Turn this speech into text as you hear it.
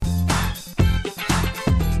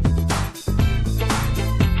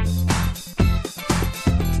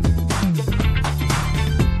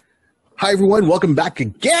Hi, everyone. Welcome back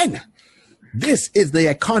again. This is the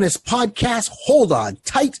iConis podcast. Hold on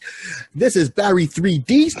tight. This is Barry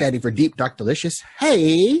 3D, standing for Deep Dark Delicious.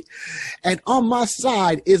 Hey. And on my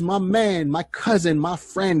side is my man, my cousin, my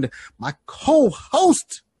friend, my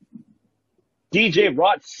co-host, DJ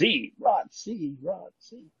Rod C. Rod C.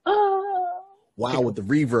 Wow, with the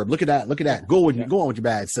reverb. Look at that. Go on with your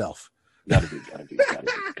bad self. Gotta be.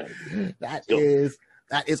 That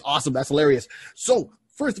is awesome. That's hilarious. So,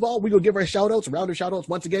 first of all, we're going to give our shout-outs, a round of shout-outs.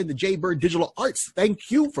 Once again, the Jaybird Digital Arts.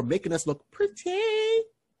 Thank you for making us look pretty.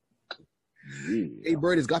 Yeah.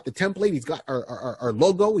 Jaybird has got the template. He's got our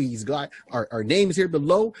logo. He's got our names here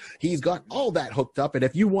below. He's got all that hooked up. And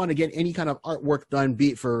if you want to get any kind of artwork done,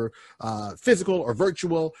 be it for physical or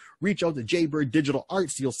virtual, reach out to Jaybird Digital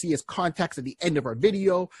Arts. You'll see his contacts at the end of our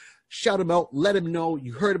video. Shout him out. Let him know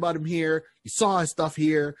you heard about him here. You saw his stuff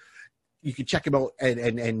here. You can check him out,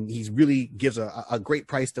 and he really gives a great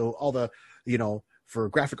price to all the, for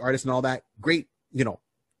graphic artists and all that. Great,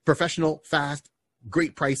 professional, fast,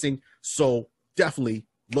 great pricing. So definitely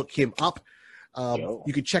look him up.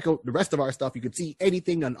 You can check out the rest of our stuff. You can see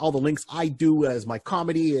anything on all the links I do as my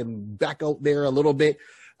comedy and back out there a little bit.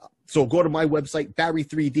 So go to my website,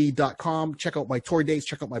 barry3d.com. Check out my tour dates.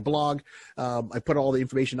 Check out my blog. I put all the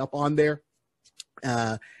information up on there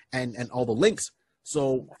and all the links.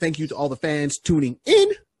 So thank you to all the fans tuning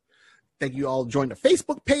in. Thank you all join the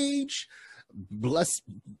Facebook page. Bless,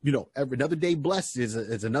 another day blessed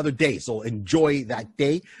is another day. So enjoy that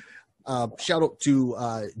day. Shout out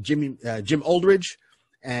to Jim Aldridge,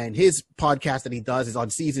 and his podcast that he does is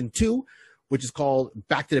on season 2, which is called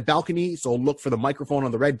Back to the Balcony. So look for the microphone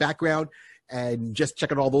on the red background and just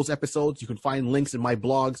check out all those episodes. You can find links in my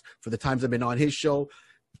blogs for the times I've been on his show.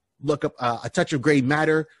 Look up A Touch of Gray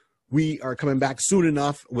Matter. We are coming back soon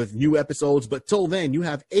enough with new episodes, but till then, you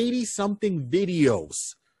have 80-something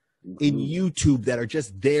videos in YouTube that are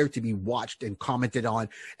just there to be watched and commented on,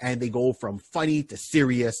 and they go from funny to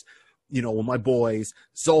serious. With my boys,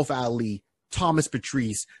 Zolf Ali, Thomas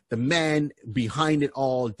Patrice, the man behind it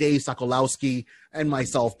all, Dave Sokolowski, and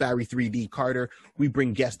myself, Barry 3D Carter. We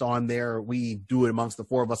bring guests on there. We do it amongst the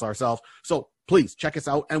four of us ourselves. So please check us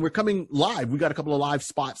out, and we're coming live. We got a couple of live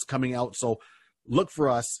spots coming out, so look for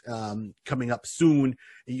us coming up soon.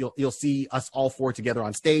 You'll see us all four together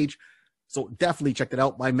on stage. So definitely check that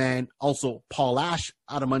out. My man, also Paul Ash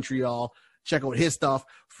out of Montreal. Check out his stuff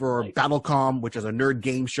for Battlecom, which is a nerd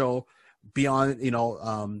game show. Beyond,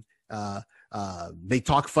 They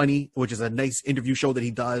Talk Funny, which is a nice interview show that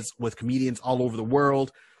he does with comedians all over the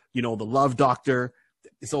world. The Love Doctor.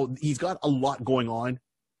 So he's got a lot going on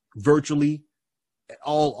virtually.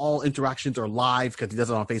 All interactions are live because he does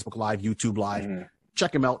it on Facebook Live, YouTube Live.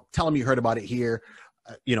 Check him out. Tell him you heard about it here.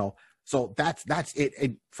 So that's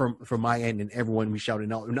it from my end, and everyone we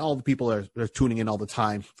shouting out, and all the people are tuning in all the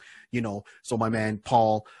time. So my man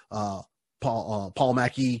Paul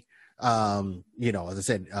Mackey, as I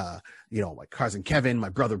said, my cousin Kevin, my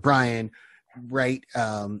brother Brian, right?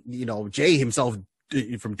 Jay himself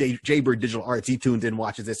from Jaybird Digital Arts, he tuned in,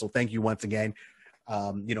 watches this. So thank you once again.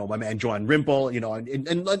 My man John Rimple,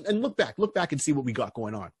 and look back and see what we got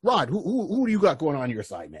going on. Rod, who do you got going on your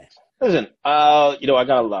side, man? Listen, I got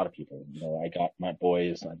a lot of people. I got my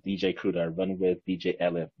boys, DJ crew that I run with, DJ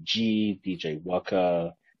LFG, DJ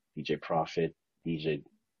Waka, DJ Prophet, DJ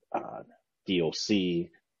DOC,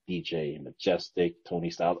 DJ Majestic, Tony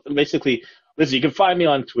Styles. Basically, listen, you can find me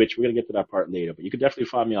on Twitch. We're going to get to that part later, but you can definitely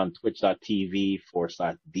find me on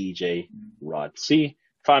twitch.tv/DJ Rod C.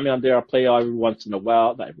 Find me on there. I'll play every once in a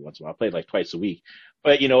while. Not every once in a while. I play like twice a week.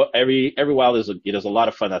 But, every while there's a lot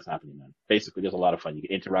of fun that's happening, man. Basically, there's a lot of fun. You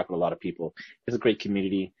can interact with a lot of people. It's a great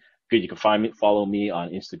community. Good. You can follow me on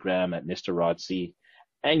Instagram at Mr. Rod C.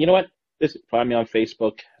 And you know what? Listen, find me on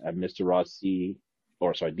Facebook at Mr. Rod C.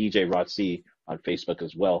 DJ Rod C on Facebook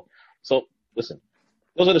as well. So, listen,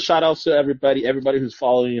 those are the shout outs to everybody who's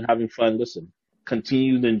following and having fun. Listen,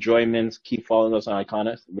 continued enjoyment. Keep following us on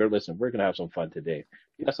iConis. We're going to have some fun today.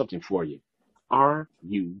 We got something for you. Are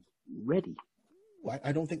you ready? Well,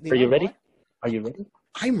 I don't think they are. You ready? What? Are you ready?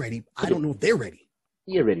 I'm ready. I don't know if they're ready.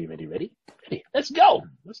 You're ready. Let's go.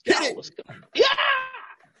 Let's go. Yeah!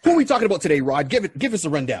 Who are we talking about today, Rod? Give us a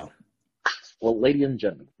rundown. Well, ladies and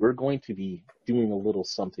gentlemen, we're going to be doing a little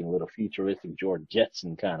futuristic George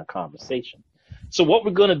Jetson kind of conversation. So what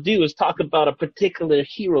we're going to do is talk about a particular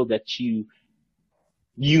hero that you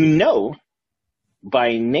know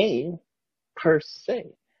by name per se.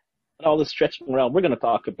 And all this stretching around, we're going to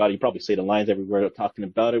talk about it. You probably say the lines everywhere talking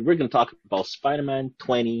about it. We're going to talk about Spider-Man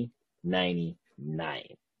 2099.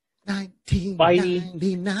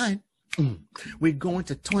 1999. We're going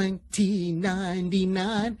to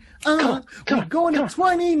 2099. We're going to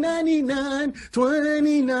 2099.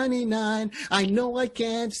 2099. I know I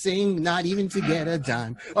can't sing, not even to get a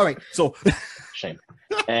dime. All right, so Shame.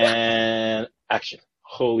 And action.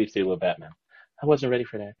 Holy Taylor Batman. I wasn't ready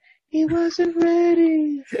for that. He wasn't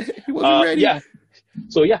ready. he wasn't ready. Yeah.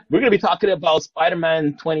 So yeah, we're gonna be talking about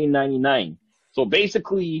Spider-Man 2099. So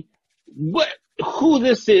basically, who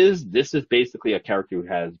this is basically a character who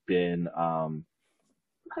has been how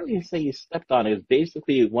do you say he stepped on? It's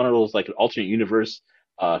basically one of those like an alternate universe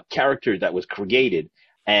characters that was created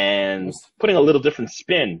and putting a little different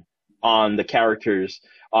spin on the characters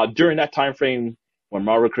during that time frame when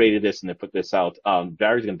Marvel created this and they put this out.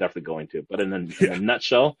 Barry's gonna definitely go into it, but in a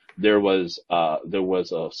nutshell, there was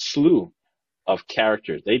a slew of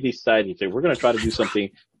characters. They decided we're gonna try to do something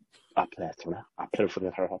of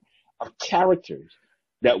characters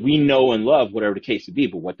that we know and love, whatever the case would be.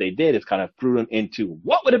 But what they did is kind of threw them into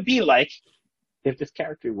what would it be like if this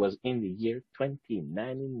character was in the year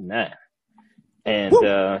 2099. And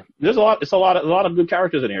there's a lot of good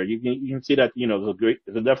characters in here. You can see that there's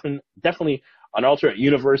definitely an alternate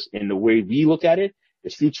universe in the way we look at it.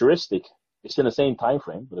 It's futuristic. It's in the same time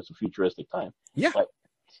frame, but it's a futuristic time. Yeah.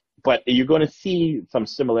 But you're going to see some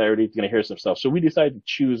similarities. You're going to hear some stuff. So we decided to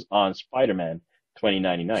choose on Spider-Man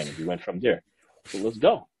 2099, and we went from there. So let's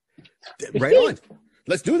go. Right on.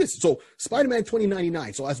 Let's do this. So Spider-Man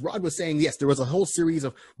 2099. So as Rod was saying, yes, there was a whole series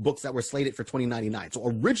of books that were slated for 2099. So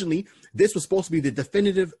originally, this was supposed to be the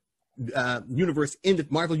definitive universe in the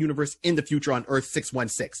Marvel universe in the future on Earth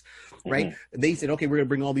 616, right? Mm-hmm. They said, okay, we're going to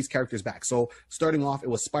bring all these characters back. So starting off, it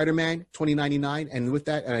was Spider-Man 2099. And with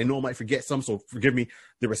that, and I know I might forget some, so forgive me,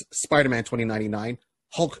 there was Spider-Man 2099,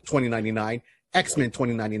 Hulk 2099, X-Men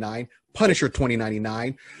 2099, Punisher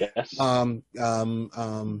 2099. Yes. Hold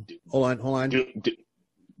on.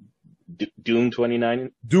 Doom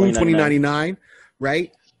 2099. Doom 2099,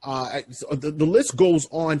 right? So the list goes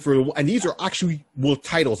on and these are actually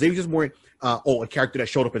titles. They just weren't a character that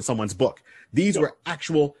showed up in someone's book. These were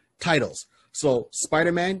actual titles. So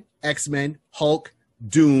Spider-Man, X-Men, Hulk,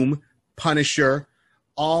 Doom, Punisher,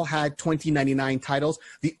 all had 2099 titles.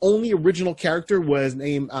 The only original character was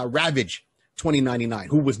named Ravage 2099,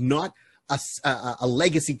 who was not a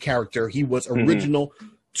legacy character. He was original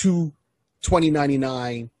to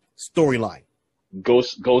 2099 storyline.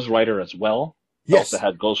 Ghost Rider as well. Yes. Also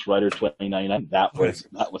had Ghost Rider 2099. That was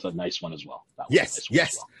a nice one as well. Yes.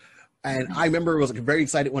 And I remember I was very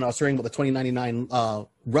excited when I was hearing about the 2099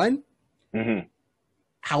 run. Mm-hmm.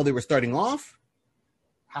 How they were starting off,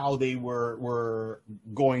 how they were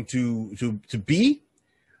going to be.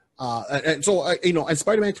 And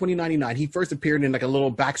Spider-Man 2099, he first appeared in like a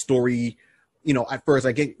little backstory. At first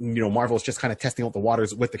I get, Marvel was just kind of testing out the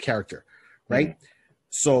waters with the character, right? Mm-hmm.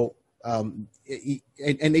 So, and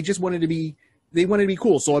they just wanted to be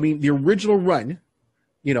cool. So, I mean, the original run,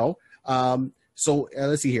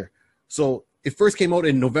 let's see here. So it first came out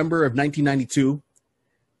in November of 1992.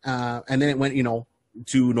 And then it went,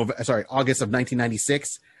 to August of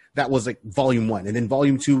 1996. That was like volume 1. And then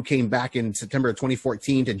volume 2 came back in September of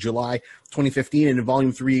 2014 to July 2015. And then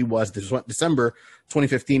volume 3 was December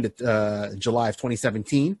 2015 to July of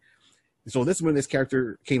 2017. So this is when this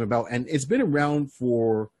character came about, and it's been around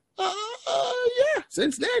for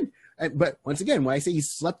since then. But once again, when I say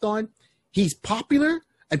he's slept on, he's popular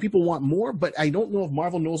and people want more, but I don't know if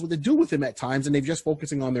Marvel knows what to do with him at times, and they're just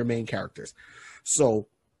focusing on their main characters. So,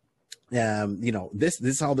 this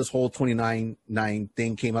is how this whole 2099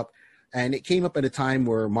 thing came up, and it came up at a time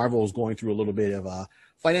where Marvel was going through a little bit of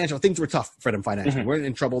financial things were tough for them financially. Mm-hmm. We're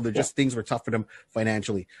in trouble. Things were tough for them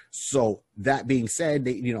financially. So that being said,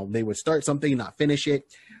 they would start something, not finish it.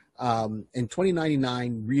 And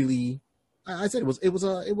 2099 really, I said to me,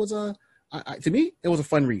 it was a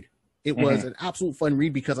fun read. It was an absolute fun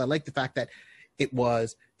read because I like the fact that it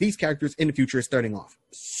was these characters in the future starting off.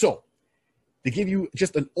 So to give you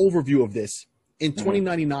just an overview of this, in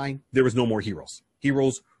 2099, there was no more heroes.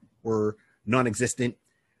 Heroes were non-existent.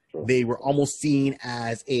 They were almost seen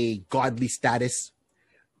as a godly status.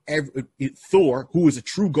 Thor, who is a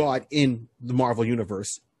true god in the Marvel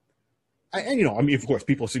universe, of course,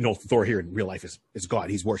 people know Thor here in real life is God.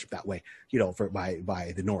 He's worshipped that way,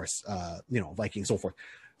 by the Norse, Vikings, so forth.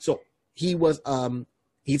 So he was,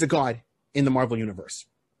 he's a god in the Marvel universe.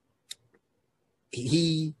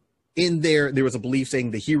 There was a belief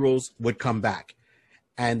saying the heroes would come back,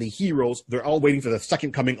 and the heroes, they're all waiting for the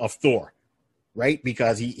second coming of Thor, right?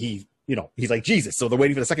 Because he's like Jesus. So they're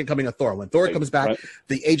waiting for the second coming of Thor. When Thor comes back,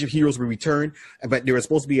 the Age of Heroes will return, but there was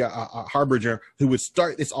supposed to be a harbinger who would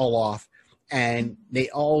start this all off. and they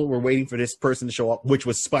all were waiting for this person to show up, which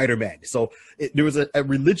was Spider-Man. So there was a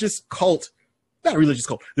religious cult, not a religious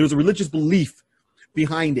cult, there was a religious belief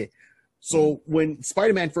behind it. So when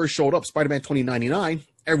Spider-Man first showed up, Spider-Man 2099,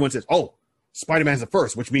 everyone says, oh, Spider-Man's the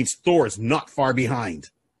first, which means Thor is not far behind.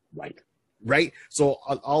 Right? So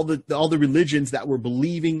all the religions that were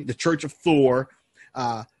believing the Church of Thor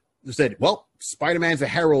said, well, Spider-Man's a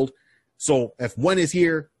herald, so if one is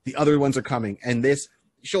here, the other ones are coming. And this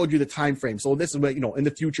showed you the time frame. So this is what, in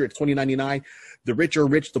the future, it's 2099. The rich are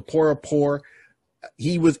rich, the poor are poor.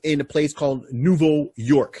 He was in a place called Nouveau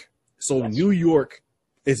York. So New York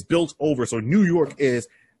is built over. So New York is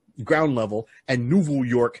ground level, and Nouveau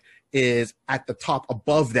York is at the top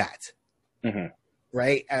above that. Mm-hmm.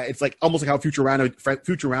 Right? It's like almost like how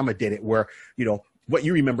Futurama did it, where, what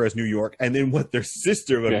you remember as New York, and then what their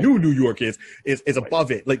sister of New York is above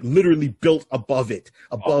it, like literally built above it,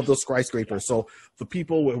 above those skyscrapers. So the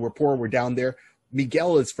people who were poor were down there.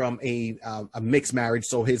 Miguel is from a mixed marriage,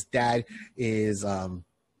 so his dad is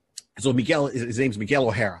his name's Miguel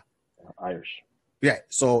O'Hara. Irish. Yeah,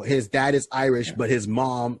 so his dad is Irish, but his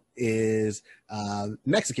mom is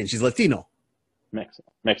Mexican. She's Latino.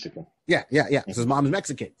 Mexican. Yeah. So his mom is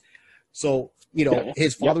Mexican. So,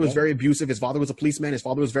 his father was very abusive. His father was a policeman. His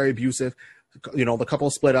father was very abusive. The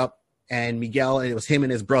couple split up, and Miguel, and it was him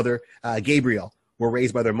and his brother, Gabriel, were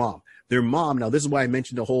raised by their mom. Their mom, now this is why I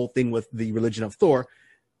mentioned the whole thing with the religion of Thor,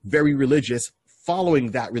 very religious,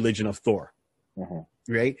 following that religion of Thor.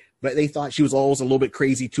 Mm-hmm. Right? But they thought she was always a little bit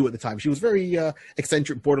crazy too at the time. She was very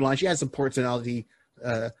eccentric, borderline. She had some personality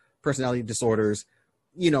disorders,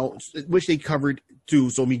 which they covered too.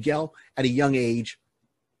 So Miguel, at a young age,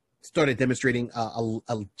 started demonstrating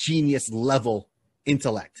a genius level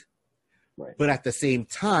intellect. Right. But at the same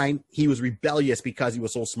time, he was rebellious because he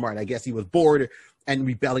was so smart. I guess he was bored and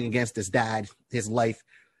rebelling against his dad, his life.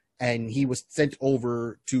 And he was sent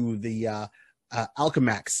over to the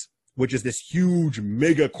Alchemax, which is this huge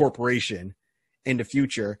mega corporation in the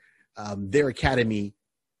future, their academy,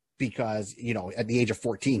 because, at the age of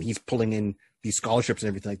 14, he's pulling in these scholarships and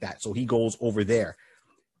everything like that. So he goes over there.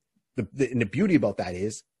 And the beauty about that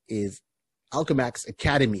is Alchemax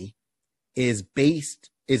Academy is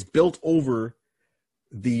built over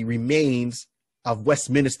the remains of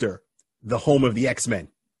Westminster, the home of the X-Men.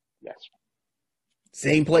 Yes.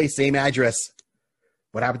 Same place, same address.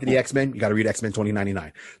 What happened to the X-Men? You got to read X-Men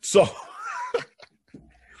 2099. So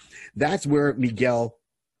that's where Miguel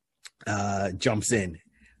jumps in,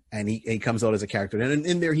 and he comes out as a character. And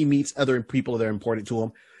in there, he meets other people that are important to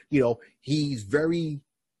him. He's very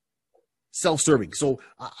self-serving. So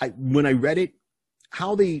when I read it,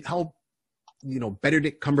 how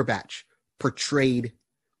Benedict Cumberbatch portrayed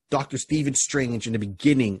Dr. Stephen Strange in the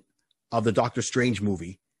beginning of the Doctor Strange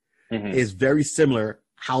movie is very similar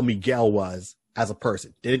how Miguel was as a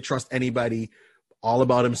person. Didn't trust anybody, all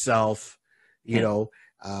about himself,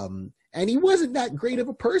 and he wasn't that great of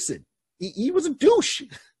a person. He was a douche.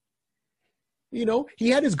 He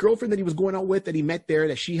had his girlfriend that he was going out with that he met there,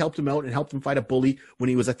 that she helped him out and helped him fight a bully when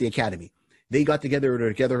he was at the academy. They got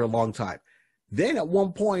together a long time. Then at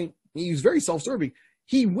one point, he was very self-serving.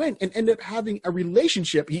 He went and ended up having a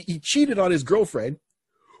relationship. He cheated on his girlfriend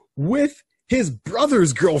with his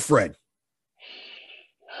brother's girlfriend.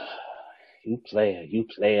 You player.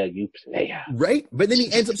 Right? But then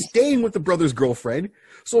he ends up staying with the brother's girlfriend.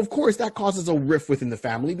 So, of course, that causes a rift within the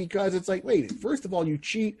family, because it's like, wait, first of all, you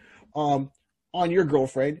cheat on your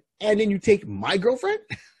girlfriend, and then you take my girlfriend?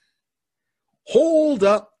 Hold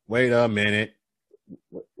up. Wait a minute.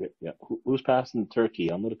 Yeah. Who's passing the turkey?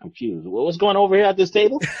 I'm a little confused. What's going over here at this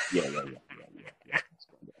table? Yeah.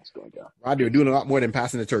 Let's go down. Roger, doing a lot more than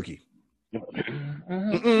passing the turkey.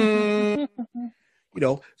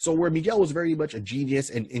 So where Miguel was very much a genius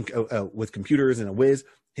and with computers and a whiz,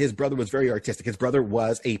 his brother was very artistic. His brother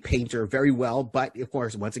was a painter very well, but of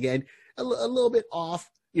course, once again, a little bit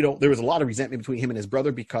off. There was a lot of resentment between him and his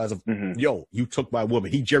brother because of, you took my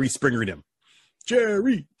woman. He Jerry Springered him.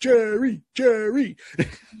 Jerry.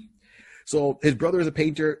 So his brother is a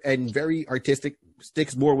painter and very artistic,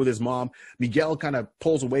 sticks more with his mom. Miguel kind of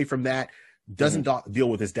pulls away from that, doesn't deal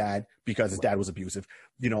with his dad because his dad was abusive,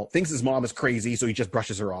 thinks his mom is crazy, so he just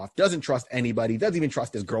brushes her off, doesn't trust anybody, doesn't even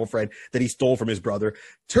trust his girlfriend that he stole from his brother,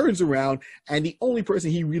 turns around, and the only person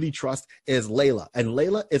he really trusts is Layla. And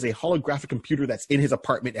Layla is a holographic computer that's in his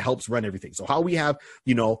apartment that helps run everything. So how we have,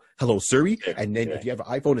 hello Siri, and then if you have an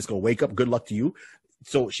iPhone, it's going to wake up, good luck to you.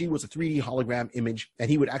 So she was a 3D hologram image, and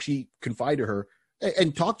he would actually confide to her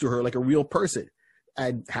and talk to her like a real person.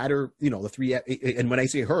 And had her, the three, and when I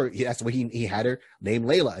say her, that's what he had her named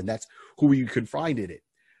Layla, and that's who you confided in it.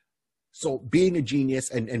 So being a genius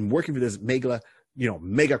and working for this mega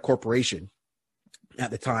corporation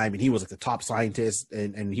at the time, and he was like the top scientist,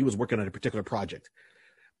 and he was working on a particular project.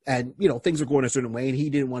 And, things were going a certain way, and he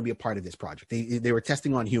didn't want to be a part of this project. They were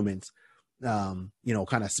testing on humans, kind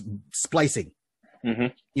of splicing,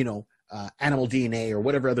 animal DNA or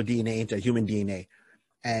whatever other DNA into human DNA.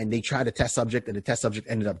 And they tried a test subject, and the test subject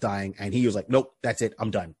ended up dying. And he was like, nope, that's it.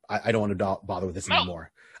 I'm done. I don't want to bother with this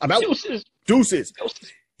anymore. I'm out. Deuces.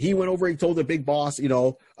 He went over, he told the big boss,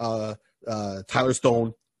 Tyler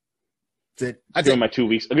Stone, said, I give him my 2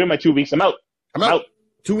 weeks. I'm out.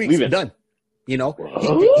 2 weeks. Leaving. I'm done.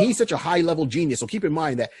 He's such a high level genius. So keep in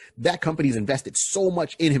mind that company's invested so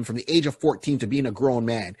much in him from the age of 14 to being a grown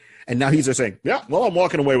man. And now he's just saying, yeah, well, I'm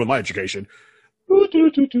walking away with my education. They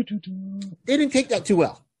didn't take that too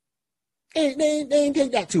well. They didn't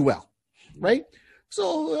take that too well. Right?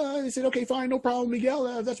 So they said, okay, fine, no problem,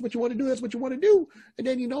 Miguel. If that's what you want to do. That's what you want to do. And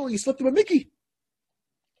then, he slipped him a Mickey.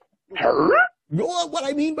 What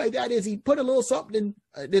I mean by that is he put a little something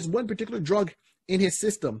in, there's one particular drug in his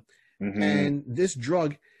system. Mm-hmm. And this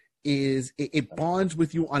drug it bonds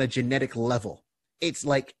with you on a genetic level. It's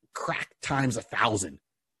like crack times 1,000.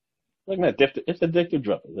 Like an addictive, it's an addictive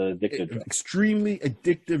drug. It's an addictive drug. Extremely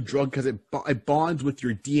addictive drug because it bonds with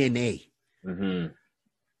your DNA. Mm-hmm.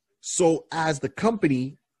 So as the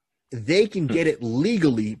company, they can get it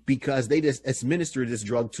legally because they just administer this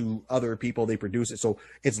drug to other people. They produce it. So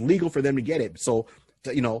it's legal for them to get it. So,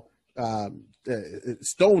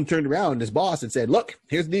 Stone turned around, his boss, and said, look,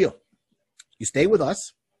 here's the deal. You stay with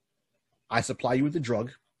us. I supply you with the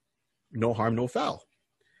drug. No harm, no foul.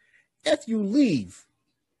 If you leave,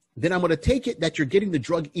 then I'm going to take it that you're getting the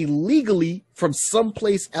drug illegally from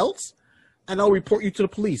someplace else, and I'll report you to the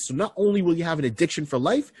police. So not only will you have an addiction for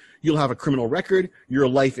life, you'll have a criminal record. Your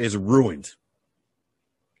life is ruined.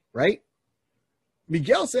 Right?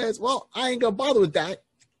 Miguel says, well, I ain't going to bother with that.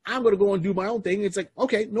 I'm going to go and do my own thing. It's like,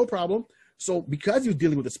 okay, no problem. So because he was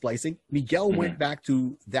dealing with the splicing, Miguel went back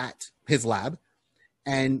to his lab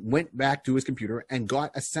and went back to his computer and got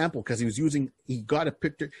a sample because he got a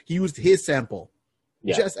picture. He used his sample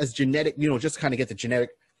just as genetic, just kind of get the genetic.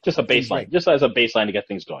 Just a baseline, right. Just as a baseline to get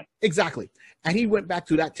things going. Exactly. And he went back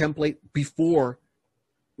to that template before,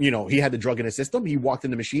 he had the drug in his system. He walked in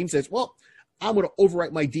the machine, says, well, I'm going to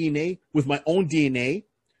overwrite my DNA with my own DNA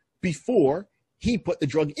before he put the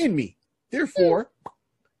drug in me. Therefore,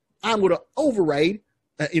 I'm going to overwrite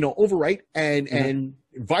and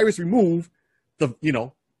virus remove the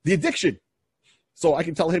addiction. So I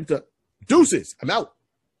can tell him to deuces, I'm out.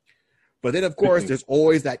 But then, of course, there's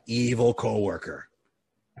always that evil coworker.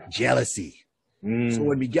 Jealousy. So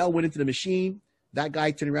when Miguel went into the machine, that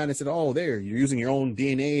guy turned around and said, oh, you're using your own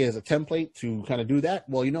DNA as a template to kind of do that.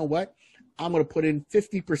 Well, you know what? I'm going to put in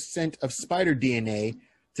 50% of spider DNA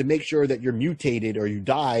to make sure that you're mutated or you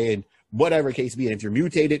die and whatever case be. And if you're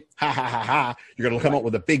mutated, you're going to come out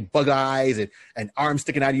with the big bug eyes and arms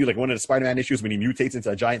sticking out of you like one of the Spider-Man issues when he mutates into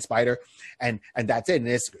a giant spider. And that's it.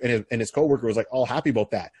 And his coworker was like all happy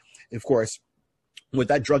about that. Of course, with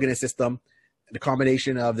that drug in his system, the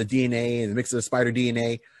combination of the DNA and the mix of the spider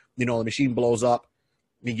DNA, the machine blows up.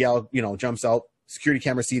 Miguel, jumps out. Security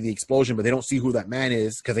cameras see the explosion, but they don't see who that man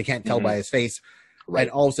is because they can't tell by his face. Right.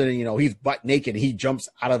 And all of a sudden, he's butt naked. And he jumps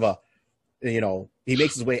out of he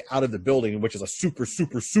makes his way out of the building, which is a super,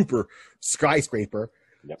 super, super skyscraper.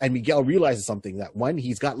 Yep. And Miguel realizes something, that one,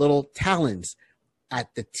 he's got little talons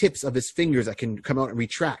at the tips of his fingers that can come out and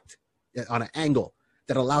retract on an angle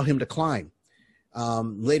that allow him to climb.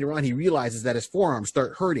 Later on, he realizes that his forearms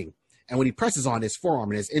start hurting. And when he presses on his forearm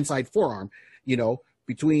and his inside forearm,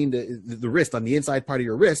 between the wrist, on the inside part of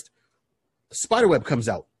your wrist, spiderweb comes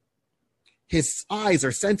out. His eyes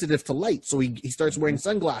are sensitive to light, so he starts wearing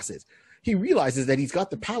sunglasses. He realizes that he's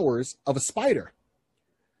got the powers of a spider.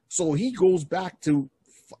 So he goes back to,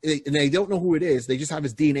 and they don't know who it is. They just have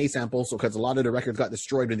his DNA sample, so because a lot of the records got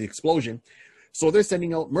destroyed in the explosion. So they're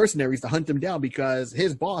sending out mercenaries to hunt him down because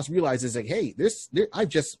his boss realizes, like, hey,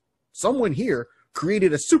 someone here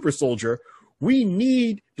created a super soldier. We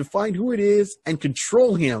need to find who it is and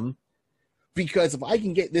control him, because if I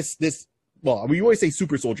can get this, well, we always say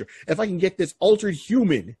super soldier. If I can get this altered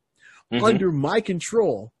human under my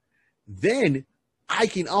control, then I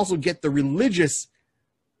can also get the religious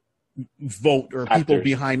vote or people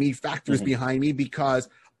behind me, factors behind me, because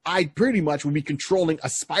I pretty much will be controlling a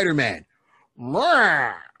Spider-Man.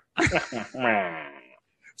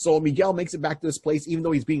 So Miguel makes it back to this place, even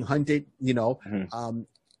though he's being hunted,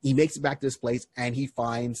 he makes it back to this place and he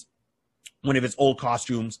finds one of his old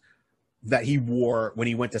costumes that he wore when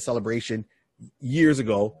he went to Celebration years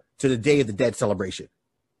ago, to the Day of the Dead celebration,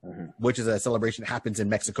 which is a celebration that happens in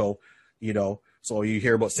Mexico. you know. So you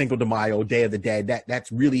hear about Cinco de Mayo, Day of the Dead.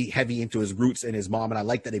 That's really heavy into his roots and his mom, and I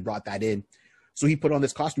like that they brought that in. So he put on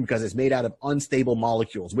this costume because it's made out of unstable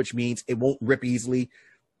molecules, which means it won't rip easily.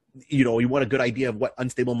 You know, you want a good idea of what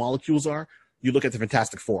unstable molecules are? You look at the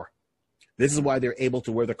Fantastic Four. This is why they're able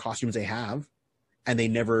to wear the costumes they have, and they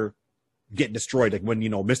never get destroyed. Like when, you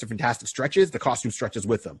know, Mr. Fantastic stretches, the costume stretches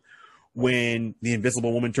with them. When the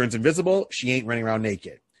Invisible Woman turns invisible, she ain't running around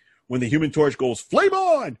naked. When the Human Torch goes flame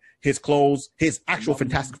on, his clothes, his actual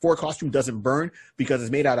Fantastic Four costume doesn't burn because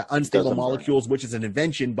it's made out of unstable molecules, which is an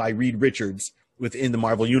invention by Reed Richards within the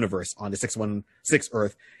Marvel Universe on the 616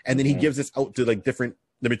 Earth. And then he gives this out to like the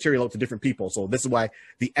material out to different people. So this is why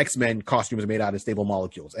the X-Men costume is made out of stable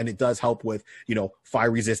molecules. And it does help with, you know, fire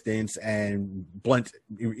resistance and blunt,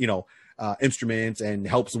 you know, instruments, and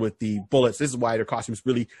helps with the bullets. This is why their costumes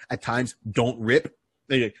really at times don't rip.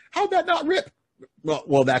 They're like, how'd that not rip?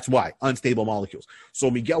 Well, that's why. Unstable molecules. So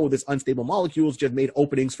Miguel with this unstable molecules just made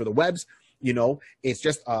openings for the webs. You know, it's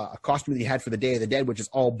just a costume that he had for the Day of the Dead, which is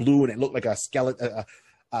all blue, and it looked like a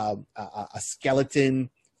skeleton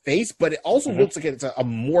face, but it also looks like it's a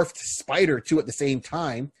morphed spider too at the same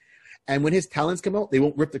time. And when his talons come out, they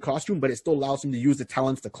won't rip the costume, but it still allows him to use the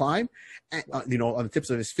talons to climb, and, you know, on the tips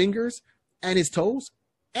of his fingers and his toes,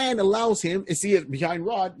 and allows him, and see it behind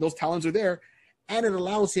Rod, those talons are there, and it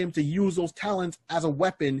allows him to use those talons as a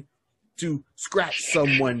weapon to scratch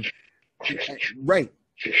someone. Right.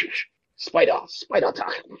 Spider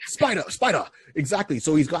time. Spider. Exactly.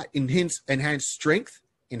 So he's got enhanced strength,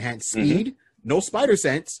 enhanced speed, no spider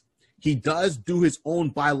sense. He does do his own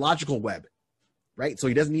biological web, right? So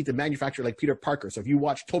he doesn't need to manufacture like Peter Parker. So if you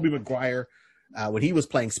watch Tobey Maguire when he was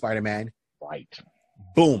playing Spider-Man, right?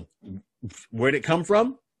 Boom. Where'd it come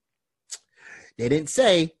from? They didn't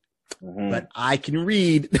say, but I can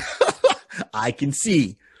read. I can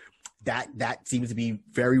see that seems to be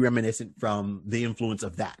very reminiscent from the influence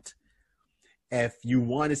of that. If you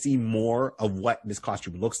want to see more of what this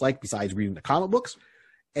costume looks like, besides reading the comic books,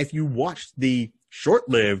 if you watch the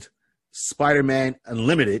short-lived Spider-Man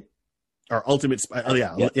Unlimited or Ultimate,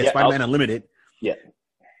 Spider-Man Unlimited,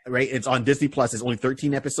 right? It's on Disney Plus. It's only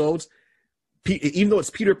 13 episodes. Even though it's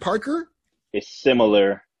Peter Parker, it's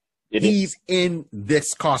similar. He's in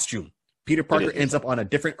this costume. Peter Parker ends up on a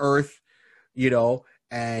different Earth, you know,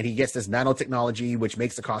 and he gets this nanotechnology, which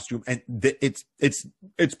makes the costume, and it's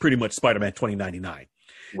pretty much Spider-Man 2099.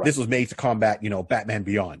 Right. This was made to combat, you know, Batman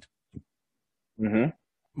Beyond.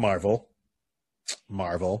 Marvel,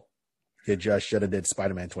 you just should have did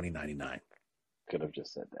Spider-Man 2099. Could have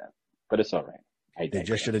just said that, but it's all right. They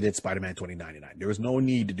just should have did Spider-Man 2099. There was no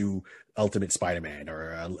need to do Ultimate Spider-Man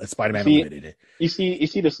or Spider-Man Unlimited. You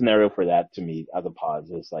see the scenario for that, to me, as a pause,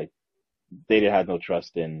 is like they had no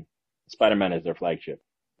trust in Spider-Man as their flagship,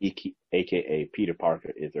 aka Peter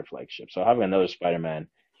Parker is their flagship. So having another Spider-Man,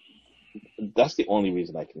 that's the only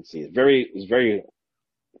reason I can see it. It's very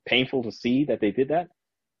painful to see that they did that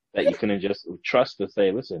you couldn't just trust to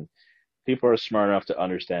say, listen, people are smart enough to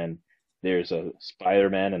understand there's a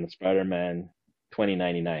Spider-Man and a Spider-Man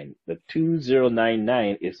 2099. The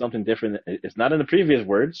 2099 is something different. It's not in the previous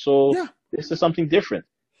word, so this is something different.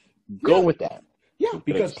 Go with that. Yeah,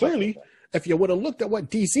 because clearly, if you would have looked at what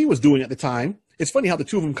DC was doing at the time, it's funny how the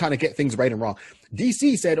two of them kind of get things right and wrong.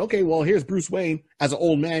 DC said, okay, well, here's Bruce Wayne as an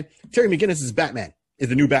old man. Terry McGinnis is Batman, is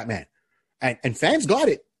the new Batman. And fans got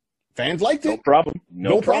it. Fans liked it. No problem.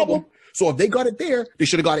 No problem. So if they got it there, they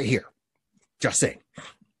should have got it here. Just saying.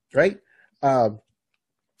 Right?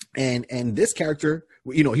 And this character,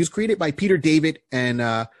 you know, he was created by Peter David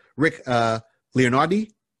and Rick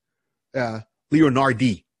Leonardi.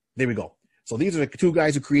 Leonardi. There we go. So these are the two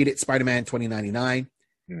guys who created Spider-Man 2099.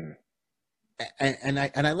 And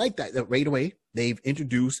I like that right away they've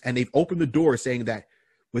introduced and they've opened the door saying that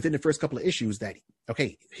within the first couple of issues that,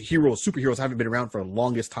 okay, superheroes haven't been around for the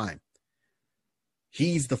longest time.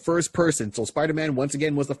 He's the first person. So Spider-Man, once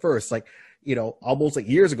again, was the first. Like, you know, almost like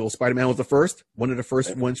years ago, Spider-Man was the first, one of the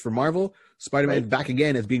first ones for Marvel. Spider-Man back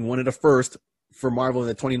again as being one of the first for Marvel in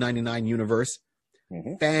the 2099 universe.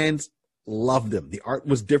 Fans loved him. The art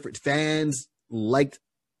was different. Fans liked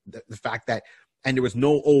the fact that, and there was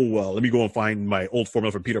no, oh, well, let me go and find my old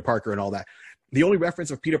formula for Peter Parker and all that. The only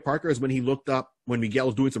reference of Peter Parker is when he looked up, when Miguel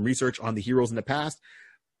was doing some research on the heroes in the past,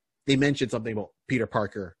 they mentioned something about Peter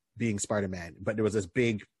Parker being Spider-Man, but there was this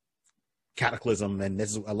big cataclysm, and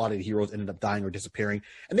this is a lot of the heroes ended up dying or disappearing,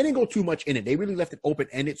 and they didn't go too much in it. They really left it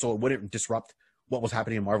open-ended so it wouldn't disrupt what was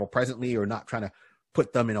happening in Marvel presently, or not trying to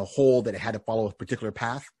put them in a hole that it had to follow a particular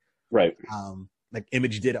path. Right. Like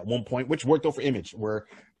Image did at one point, which worked out for Image, where,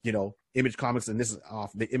 you know, Image Comics, and this is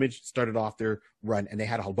off, the Image started off their run, and they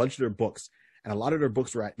had a whole bunch of their books, and a lot of their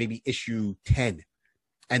books were at maybe issue 10.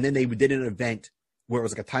 And then they did an event where it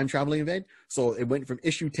was like a time traveling event. So it went from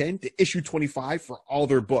issue 10 to issue 25 for all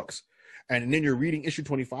their books. And then you're reading issue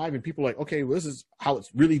 25 and people are like, okay, well, this is how it's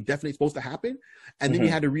really definitely supposed to happen. And then you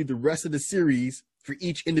had to read the rest of the series for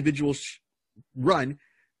each individual run.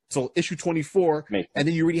 So issue 24, and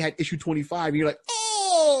then you already had issue 25 and you're like,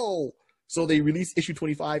 oh, so they released issue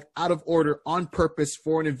 25 out of order on purpose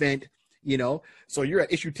for an event, you know? So you're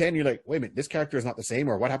at issue 10, you're like, wait a minute, this character is not the same,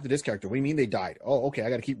 or what happened to this character? What do you mean they died? Oh, okay, I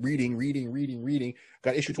got to keep reading.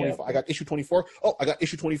 Got issue 25, I got issue 24. Oh, I got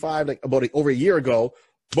issue 25 like over a year ago.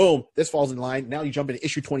 Boom, this falls in line. Now you jump into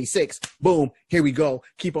issue 26. Boom, here we go.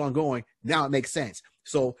 Keep on going. Now it makes sense.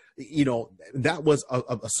 So, you know, that was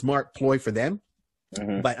a smart ploy for them.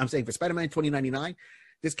 But I'm saying for Spider-Man 2099,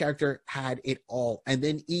 this character had it all. And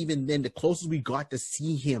then even then, the closest we got to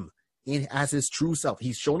see him as his true self,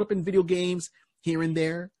 he's shown up in video games here and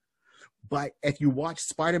there. But if you watch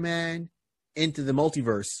Spider-Man Into the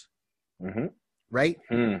Multiverse, right?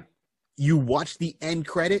 You watch the end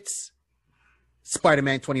credits,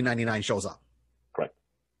 Spider-Man 2099 shows up. Correct.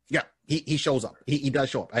 Yeah, he shows up. He does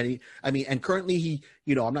show up. I mean, and currently he,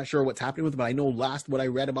 you know, I'm not sure what's happening with him, but I know what I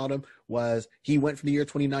read about him was he went from the year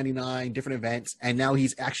 2099, different events, and now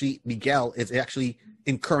Miguel is actually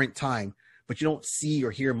in current time, but you don't see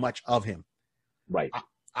or hear much of him. Right.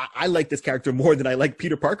 I like this character more than I like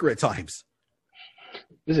Peter Parker at times.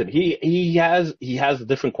 Listen, he has a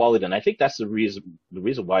different quality, and I think that's the reason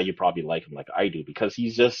why you probably like him like I do, because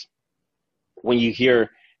he's just, when you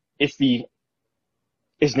hear, it's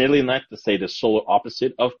nearly not to say the solar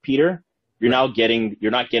opposite of Peter. You're not getting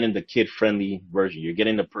the kid friendly version. You're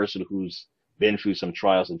getting the person who's been through some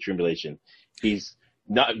trials and tribulation. He's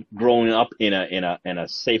not growing up in a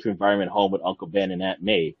safe environment home with Uncle Ben and Aunt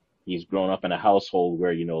May. He's grown up in a household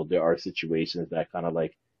where, you know, there are situations that kind of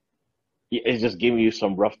like, it's just giving you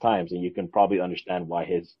some rough times, and you can probably understand why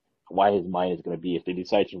his mind is going to be, if they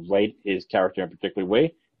decide to write his character in a particular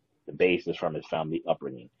way, the base is from his family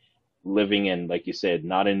upbringing. Living in, like you said,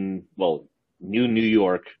 not in, well, New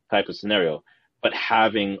York type of scenario, but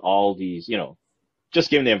having all these, you know,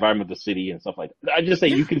 just given the environment of the city and stuff like that. I just say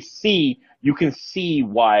you can see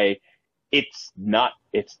why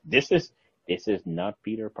this is not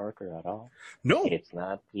Peter Parker at all. No. It's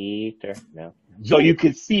not Peter. No. So you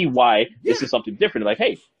can see why this is something different. Like,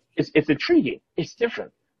 hey, it's intriguing. It's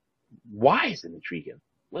different. Why is it intriguing?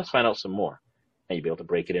 Let's find out some more. And you'll be able to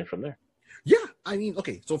break it in from there. Yeah, I mean,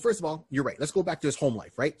 okay, so first of all, you're right. Let's go back to his home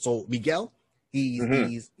life, right? So Miguel,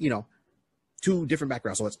 he's you know, two different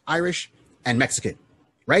backgrounds. So it's Irish and Mexican,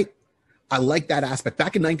 right? I like that aspect.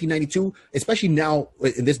 Back in 1992, especially now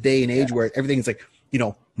in this day and age where everything's like, you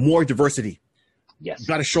know, more diversity. Yes.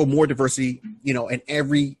 Got to show more diversity, you know, in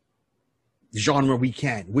every genre we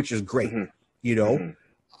can, which is great, you know?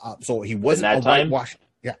 So he wasn't a whitewash.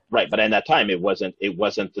 Yeah. Right, but in that time, it wasn't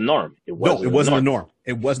the norm. It wasn't the norm.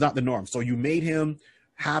 It was not the norm. So you made him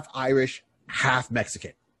half Irish, half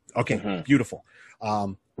Mexican. Okay, beautiful.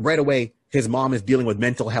 Right away, his mom is dealing with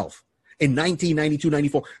mental health. In 1992,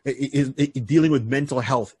 94, is dealing with mental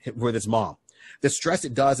health with his mom. The stress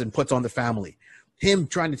it does and puts on the family. Him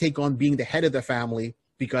trying to take on being the head of the family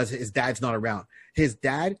because his dad's not around. His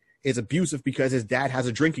dad is abusive because his dad has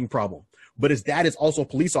a drinking problem. But his dad is also a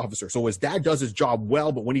police officer. So his dad does his job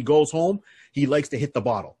well, but when he goes home, he likes to hit the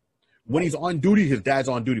bottle. When he's on duty, his dad's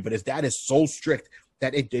on duty, but his dad is so strict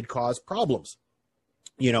that it did cause problems.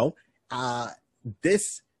 You know,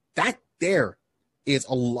 that there is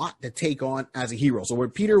a lot to take on as a hero. So where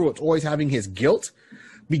Peter was always having his guilt,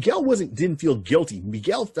 Miguel didn't feel guilty.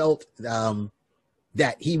 Miguel felt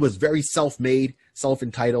that he was very self-made,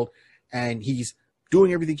 self-entitled, and he's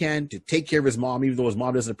doing everything he can to take care of his mom, even though his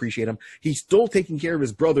mom doesn't appreciate him. He's still taking care of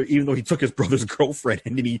his brother, even though he took his brother's girlfriend,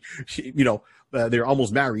 and then they're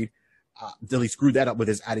almost married. Till he screwed that up with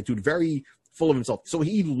his attitude, very full of himself. So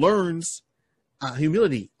he learns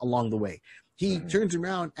humility along the way. He turns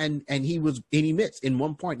around and he admits in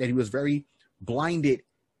one point that he was very blinded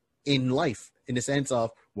in life, in the sense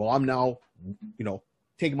of, well, I'm now, you know,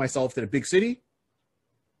 taking myself to the big city.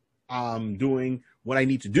 I'm doing what I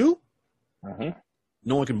need to do.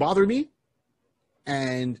 No one can bother me.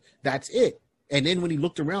 And that's it. And then when he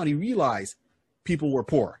looked around, he realized people were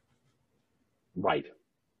poor. Right.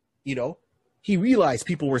 You know, he realized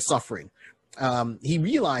people were suffering. He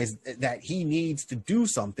realized that he needs to do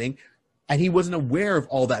something, and he wasn't aware of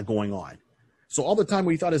all that going on. So all the time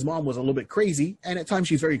when he thought his mom was a little bit crazy, and at times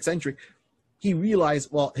she's very eccentric, he realized,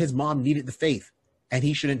 well, his mom needed the faith, and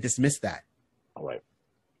he shouldn't dismiss that. All right.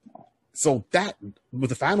 So that, with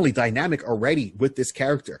the family dynamic already with this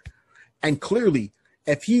character, and clearly,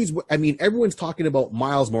 if he's, I mean, everyone's talking about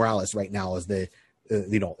Miles Morales right now as the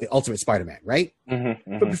the Ultimate Spider-Man, right?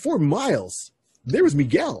 But before Miles, there was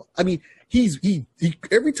Miguel. I mean, he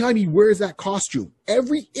every time he wears that costume,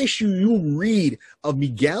 every issue you read of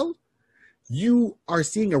Miguel, you are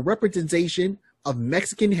seeing a representation of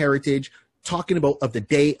Mexican heritage, talking about of the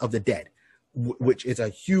Day of the Dead, which is a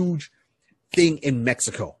huge thing in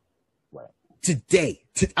Mexico. Right. Today,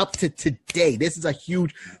 up to today, this is a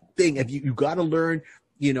huge thing. If you got to learn,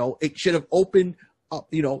 it should have opened up,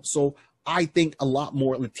 so I think a lot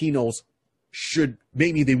more Latinos should,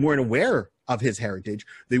 maybe they weren't aware of his heritage.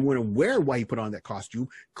 They weren't aware why he put on that costume.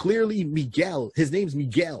 Clearly Miguel, his name's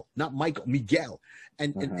Miguel, not Michael, Miguel.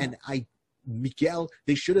 Miguel,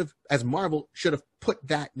 they should have, as Marvel, should have put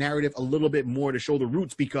that narrative a little bit more to show the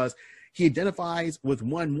roots, because he identifies with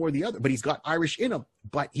one more than the other, but he's got Irish in him,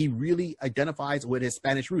 but he really identifies with his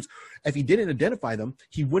Spanish roots. If he didn't identify them,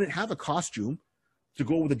 he wouldn't have a costume to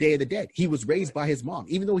go with the Day of the Dead. He was raised by his mom.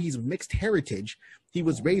 Even though he's mixed heritage, he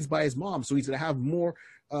was raised by his mom, so he's going to have more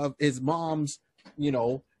of his mom's,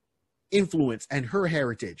 influence and her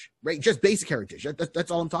heritage, right? Just basic heritage.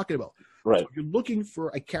 That's all I'm talking about. Right. So you're looking for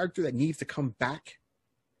a character that needs to come back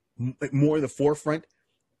more in the forefront,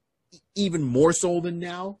 even more so than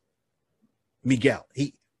now. Miguel.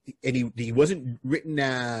 He wasn't written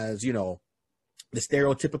as, the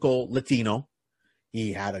stereotypical Latino.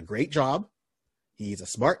 He had a great job. He's a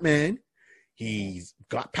smart man. He's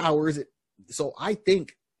got powers. So I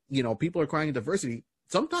think, people are crying at diversity.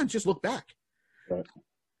 Sometimes just look back. Right.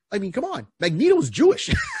 I mean, come on. Magneto's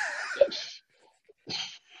Jewish.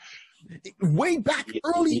 Way back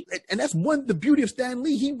early. And that's the beauty of Stan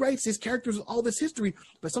Lee. He writes his characters with all this history,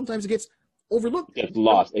 but sometimes it gets overlooked. It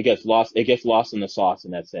gets lost in the sauce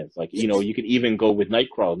in that sense. Like, you could even go with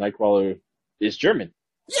Nightcrawler. Nightcrawler is German.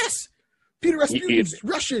 Yes. Peter Rasputin's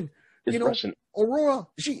Russian. Russian. Aurora,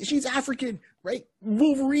 she's African, right?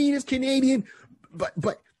 Wolverine is Canadian, but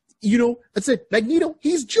that's it. Magneto,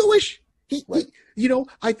 he's Jewish. Right.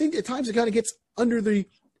 I think at times it kind of gets under the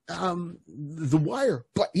wire,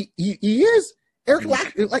 but he is Eric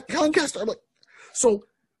like Lancaster. So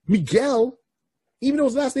Miguel, even though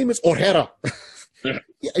his last name is Ojeda, yeah,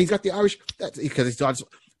 he's got the Irish. That's because he's Dodge,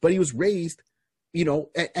 but he was raised,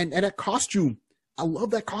 and that costume. I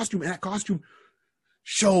love that costume, and that costume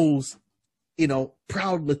shows,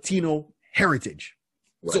 proud Latino heritage.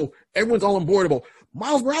 Right. So everyone's all on board about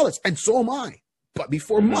Miles Morales, and so am I. But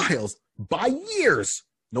before Miles, by years,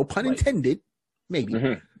 no pun intended, maybe,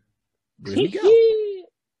 there's Miguel.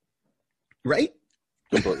 Right?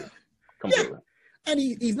 Completely. Yeah. And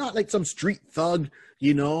he's not like some street thug,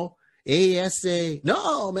 ASA.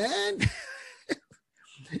 No, man.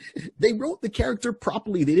 They wrote the character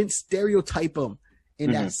properly. They didn't stereotype him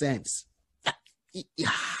in that sense.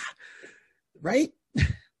 Right?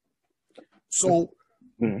 So,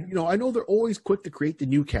 I know they're always quick to create the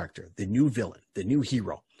new character, the new villain, the new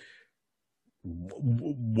hero.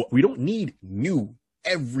 We don't need new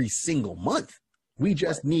every single month. We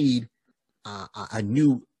just need a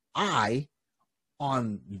new eye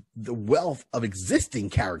on the wealth of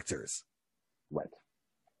existing characters. Right.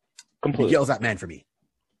 Completely. Miguel's that man for me.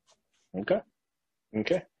 Okay.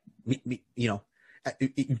 You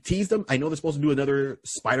teased him. I know they're supposed to do another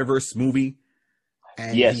Spider-Verse movie.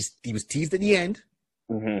 And yes. he was teased at the end.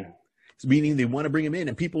 Meaning they want to bring him in,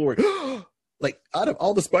 and people were like, out of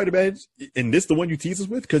all the Spider-Mans, and this the one you tease us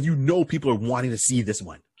with? Because people are wanting to see this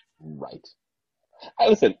one. Right.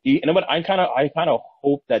 Listen, you know what? I kind of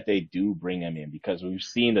hope that they do bring him in, because we've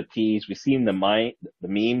seen the tease, we've seen the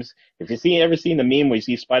memes. If you've ever seen the meme where you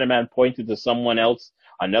see Spider-Man pointing to someone else,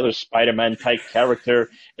 another Spider-Man type character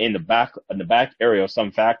in the back area of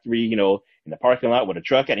some factory, in the parking lot with a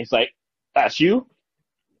truck, and he's like, "That's you?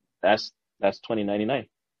 That's 2099.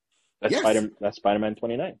 That's yes. That's Spider-Man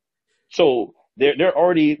 29." So they're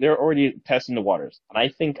already testing the waters, and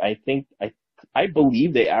I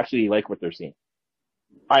believe they actually like what they're seeing.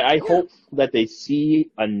 I hope that they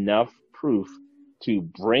see enough proof to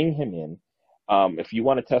bring him in. If you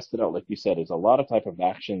want to test it out, like you said, there's a lot of type of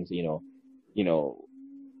actions,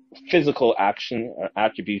 physical action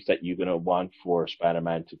attributes that you're gonna want for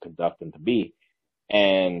Spider-Man to conduct and to be,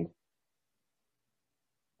 and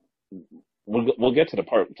we'll get to the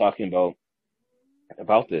part talking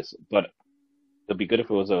about this, but it'd be good if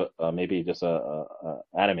it was maybe just a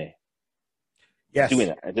anime. Yes. Doing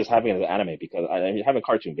that, just having it as an anime, because I have a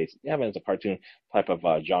cartoon basically, having it as a cartoon type of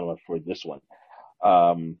genre for this one.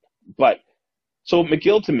 But so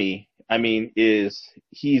McGill to me, I mean,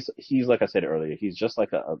 he's like I said earlier, he's just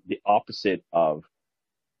like the opposite of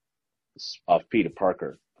Peter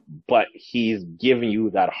Parker, but he's giving you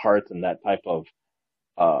that heart and that type of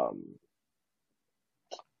um,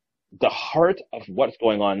 the heart of what's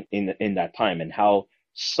going on in that time, and how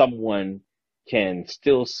someone can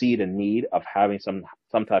still see the need of having some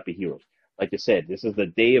type of heroes. Like you said, this is the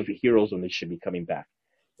day of heroes when they should be coming back.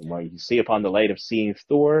 And when you see upon the light of seeing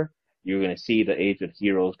Thor, you're going to see the age of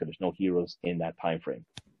heroes, because there's no heroes in that time frame.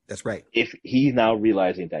 That's right. If he's now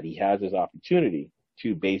realizing that he has his opportunity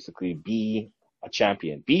to basically be a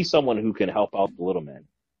champion, be someone who can help out the little man,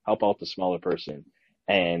 help out the smaller person,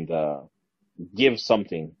 and give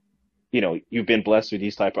something. You've been blessed with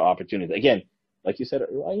these type of opportunities. Again, like you said,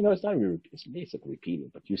 it's basically repeating,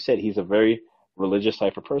 but you said he's a very religious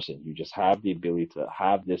type of person. You just have the ability to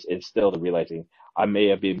have this instilled, realizing I may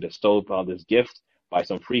have been bestowed upon this gift by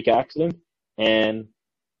some freak accident, and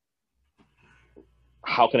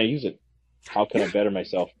how can I use it? How can I better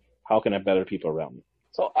myself? How can I better people around me?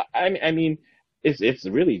 So I mean, it's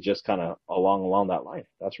really just kind of along that line.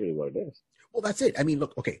 That's really what it is. Well, that's it. I mean,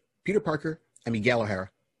 look, okay, Peter Parker and Miguel O'Hara,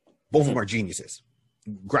 both of them are geniuses.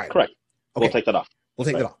 Great. Correct. Okay. We'll take that off.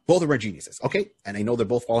 That off. Both of them are geniuses. Okay. And I know they're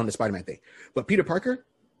both following the Spider-Man thing. But Peter Parker,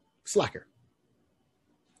 slacker.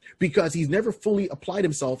 Because he's never fully applied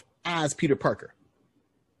himself as Peter Parker.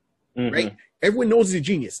 Mm-hmm. Right? Everyone knows he's a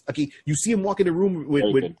genius. Okay. You see him walk in the room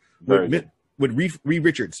with Reed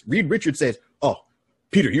Richards. Reed Richards says, "Oh,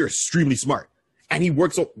 Peter, you're extremely smart." And he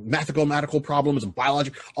works on mathematical problems and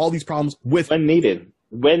biological, all these problems with when needed.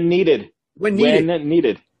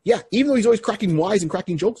 Yeah, even though he's always cracking wise and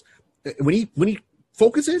cracking jokes, when he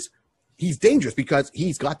focuses, he's dangerous because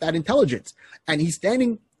he's got that intelligence. And he's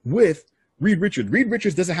standing with Reed Richards. Reed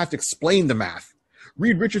Richards doesn't have to explain the math.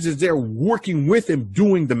 Reed Richards is there working with him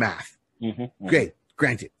doing the math. Mm-hmm. Okay,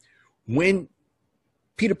 granted. When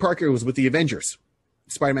Peter Parker was with the Avengers,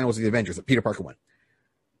 Spider-Man was with the Avengers, but Peter Parker won.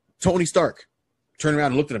 Tony Stark turned around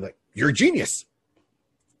and looked at him like, "You're a genius.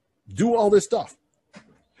 Do all this stuff."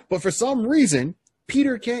 But for some reason,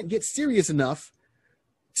 Peter can't get serious enough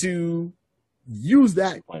to use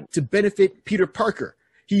that to benefit Peter Parker.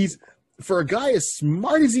 He's, for a guy as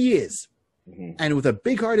smart as he is, mm-hmm. and with a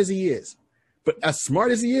big heart as he is, but as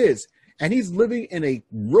smart as he is, and he's living in a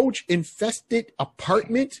roach-infested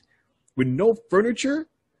apartment with no furniture,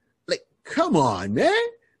 like, come on, man,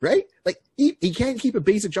 right? Like, he can't keep a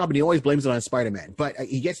basic job, and he always blames it on Spider-Man, but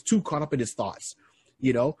he gets too caught up in his thoughts.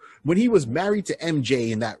 When he was married to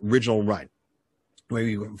MJ in that original run, where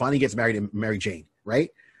he finally gets married to Mary Jane,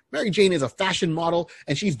 right? Mary Jane is a fashion model,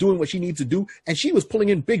 and she's doing what she needs to do, and she was pulling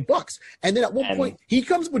in big bucks. And then at one point, he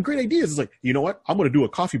comes up with great ideas. It's like, you know what? I'm going to do a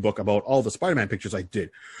coffee book about all the Spider-Man pictures I did.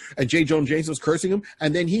 And J. Jonah Jameson was cursing him,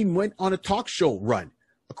 and then he went on a talk show run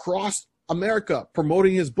across America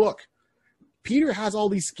promoting his book. Peter has all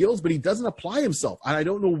these skills, but he doesn't apply himself. And I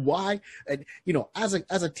don't know why. And, as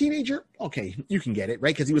a teenager, okay, you can get it,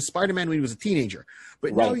 right? Because he was Spider-Man when he was a teenager.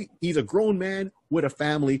 But now he's a grown man with a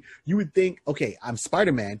family. You would think, okay, I'm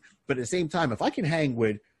Spider-Man. But at the same time, if I can hang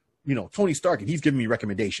with, Tony Stark and he's giving me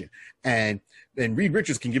recommendation, and Reed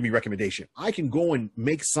Richards can give me recommendation, I can go and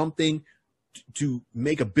make something to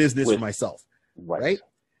make a business for myself, right?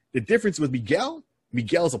 The difference with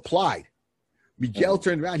Miguel's applied. Miguel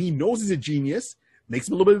turned around. He knows he's a genius, makes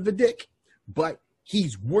him a little bit of a dick, but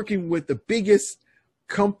he's working with the biggest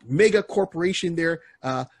mega corporation there,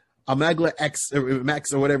 Amagla X or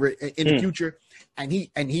Max or whatever in the future, and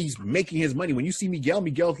he's making his money. When you see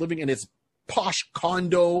Miguel's living in his posh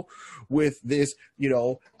condo with this,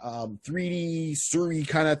 3D Suri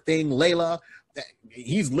kind of thing, Layla.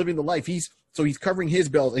 He's living the life. He's covering his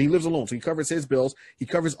bills, and he lives alone, so he covers his bills. He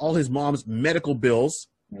covers all his mom's medical bills.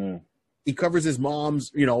 He covers his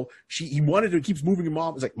mom's, he wanted to, keeps moving your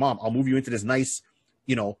mom. It's like, "Mom, I'll move you into this nice,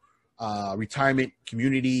 retirement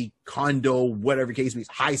community, condo, whatever case means,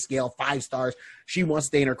 high scale, 5 stars. She wants to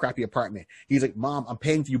stay in her crappy apartment." He's like, "Mom, I'm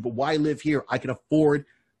paying for you, but why live here? I can afford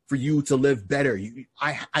for you to live better.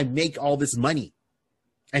 I make all this money."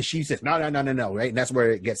 And she says, no, right? And that's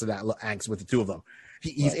where it gets to that little angst with the two of them.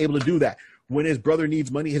 He's able to do that. When his brother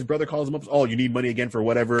needs money, his brother calls him up. "Oh, you need money again for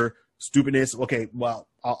whatever stupidness? Okay, well,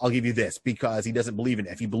 I'll give you this," because he doesn't believe in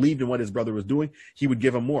it. If he believed in what his brother was doing, he would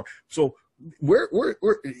give him more. So we're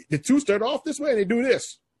the two start off this way and they do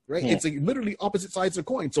this, right? It's like literally opposite sides of the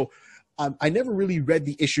coin. So I never really read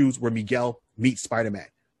the issues where Miguel meets Spider-Man,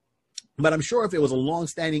 but I'm sure if it was a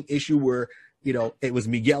long-standing issue where it was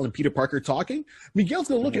Miguel and Peter Parker talking, Miguel's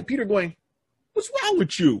gonna look at Peter going, "What's wrong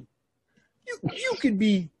with you? You could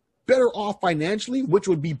be better off financially, which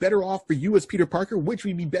would be better off for you as Peter Parker, which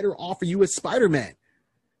would be better off for you as Spider-Man,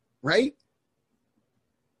 right?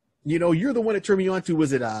 You're the one that turned me on to,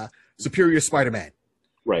 was it Superior Spider-Man?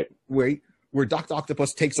 Right. Where where Dr.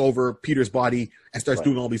 Octopus takes over Peter's body and starts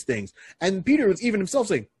doing all these things. And Peter was even himself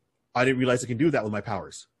saying, I didn't realize I can do that with my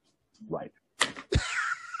powers. Right.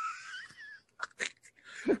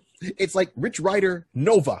 It's like Rich Rider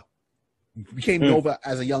Nova became Nova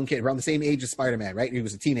as a young kid, around the same age as Spider-Man, right? He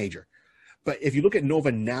was a teenager. But if you look at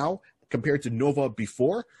Nova now compared to Nova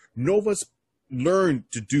before, Nova's learned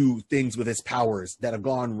to do things with his powers that have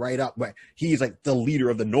gone right up. He's like the leader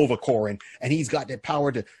of the Nova Corps, and he's got that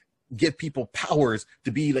power to give people powers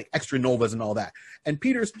to be like extra Novas and all that. And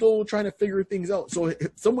Peter's still trying to figure things out. So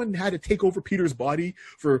if someone had to take over Peter's body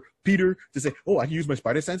for Peter to say, oh, I can use my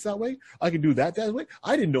spider sense that way. I can do that way.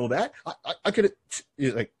 I didn't know that. I could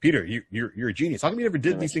have, like, Peter, you're a genius. How come you never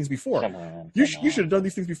did these things before? You should have done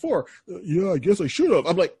these things before. Yeah, I guess I should have.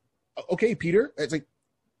 I'm like, okay, Peter. It's like,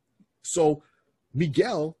 so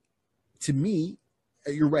Miguel, to me,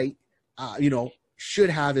 you're right, should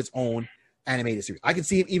have his own animated series. I can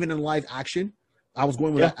see him even in live action. I was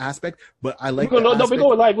going with that aspect, but I like we'll go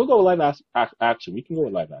with live. We'll go with live action. We can go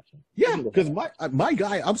with live action. Yeah, because my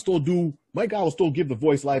guy, my guy will still give the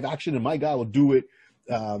voice live action, and my guy will do it,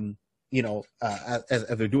 as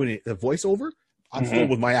they're doing it the voiceover. I'm still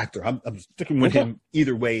with my actor. I'm sticking with him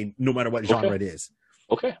either way, no matter what genre it is.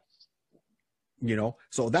 Okay.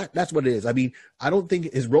 So that's what it is. I mean, I don't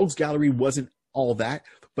think his rogues gallery wasn't all that,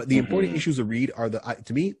 but the important issues to read are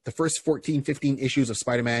to me, the first 14, 15 issues of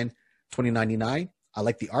Spider-Man 2099. I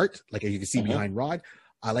like the art, like as you can see behind Rod.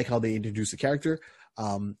 I like how they introduce the character.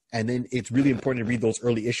 And then it's really important to read those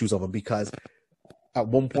early issues of him, because at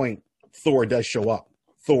one point Thor does show up.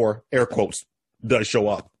 Thor, air quotes, does show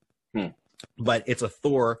up. But it's a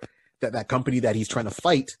Thor that company that he's trying to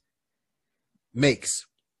fight makes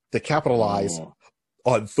to capitalize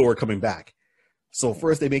on Thor coming back. So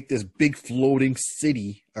first they make this big floating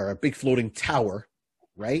city, or a big floating tower,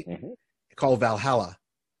 right? Called Valhalla.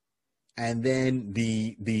 And then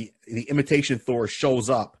the imitation Thor shows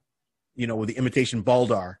up, with the imitation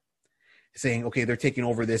Baldar, saying, okay, they're taking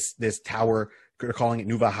over this tower. They're calling it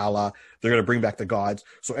New Valhalla. They're going to bring back the gods.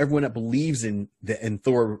 So everyone that believes in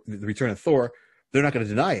Thor, the return of Thor, they're not going to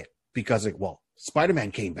deny it, because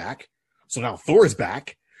Spider-Man came back. So now Thor is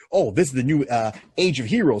back. Oh, this is the new age of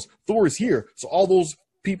heroes. Thor is here. So all those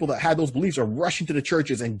people that had those beliefs are rushing to the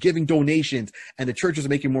churches and giving donations, and the churches are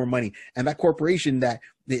making more money. And that corporation that,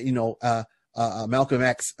 Malcolm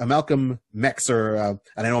X, or and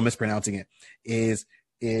I know I'm mispronouncing it, is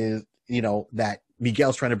that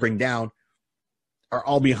Miguel's trying to bring down, are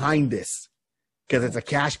all behind this, because it's a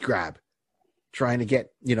cash grab, trying to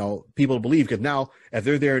get, people to believe. Because now, if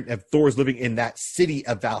they're there, if Thor's living in that city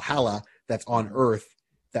of Valhalla that's on Earth,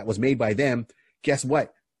 that was made by them, guess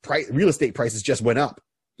what? Real estate prices just went up.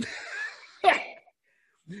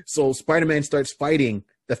 So Spider-Man starts fighting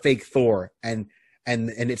the fake Thor, and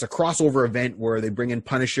it's a crossover event where they bring in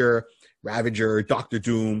Punisher, Ravager, Doctor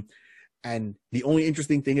Doom. And the only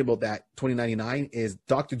interesting thing about that 2099 is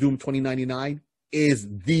Doctor Doom 2099 is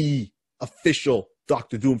the official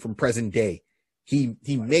Doctor Doom from present day. He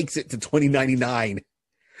makes it to 2099.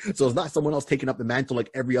 So it's not someone else taking up the mantle like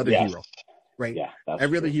every other hero. Right? Yeah,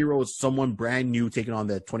 every other hero is someone brand new taking on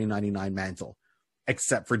the 2099 mantle,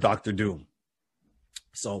 except for Doctor Doom.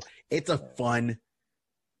 So it's a fun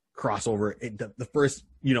crossover. The first,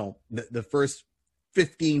 the first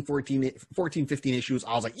 15 issues,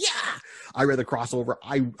 I was like, yeah, I read the crossover.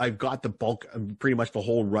 I've got the bulk of pretty much the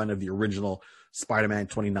whole run of the original Spider-Man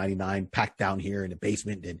 2099 packed down here in the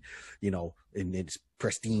basement, and, in its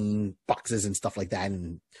pristine boxes and stuff like that.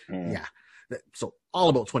 And so all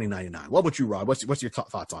about 2099. What about you, Rob? What's your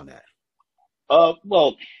thoughts on that?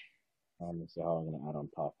 Well, let me see how I'm going to add on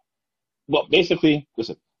top. Well, basically,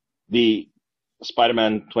 listen, the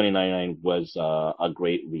Spider-Man 2099 was a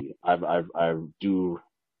great read. I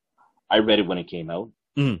read it when it came out.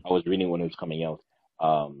 I was reading it when it was coming out,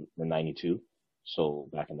 in '92. So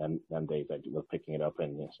back in them days, I was picking it up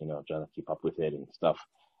and trying to keep up with it and stuff.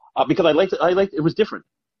 Because I liked it. It was different.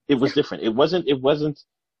 It was different. It wasn't.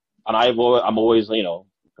 And I'm always,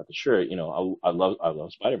 got the shirt. I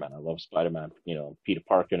love Spider-Man. I love Spider-Man. Peter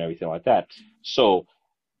Parker and everything like that. So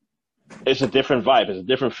it's a different vibe. It's a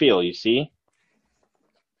different feel. You see.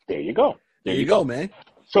 There you go. There you go, man.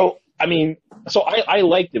 So I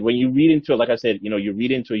liked it when you read into it. Like I said, you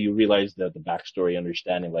read into it, you realize the backstory,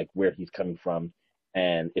 understanding like where he's coming from,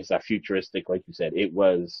 and it's that futuristic, like you said. It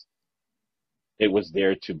was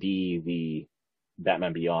there to be the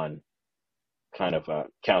Batman Beyond kind of a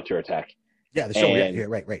counterattack. Yeah, the show. Yeah,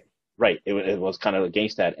 right. Right. It was kind of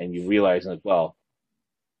against that, and you realize as well,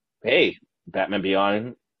 hey, Batman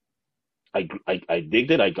Beyond. I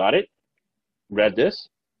digged it. I got it. Read this.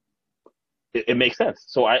 it makes sense.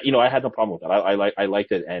 So I had no problem with that. I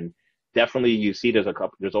liked it, and definitely you see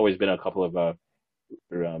there's always been a couple of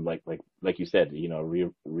like you said,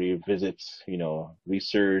 revisits,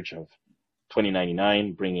 resurge of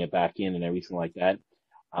 2099, bringing it back in and everything like that.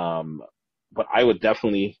 But I would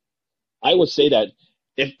say that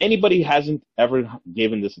if anybody hasn't ever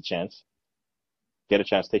given this a chance, get a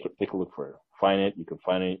chance, take a look for it. Find it. You can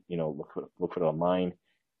find it, look for it online.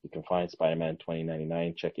 You can find Spider-Man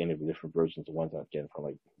 2099. Check any of the different versions, the ones that get from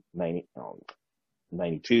like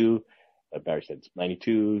 92, like Barry said,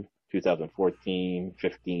 92, 2014,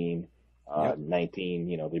 15,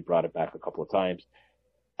 19, they brought it back a couple of times.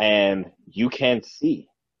 And you can see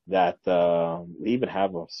that they even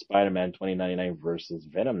have a Spider-Man 2099 versus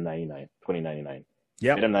Venom 2099.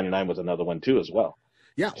 Yeah, Venom 99 was another one too as well.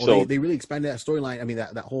 Yeah, well, so they really expanded that storyline. I mean,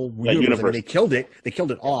 that whole universe. I mean, they killed it. They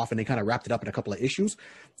killed it off, and they kind of wrapped it up in a couple of issues,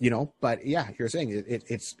 But yeah, you're saying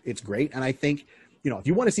it's great, and I think if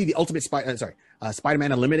you want to see the ultimate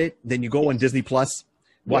Spider-Man Unlimited, then you go on Disney Plus,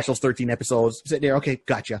 watch those 13 episodes, sit there, okay,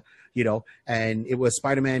 gotcha, And it was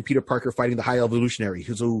Spider-Man, Peter Parker fighting the High Evolutionary,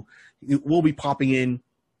 who will be popping in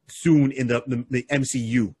soon in the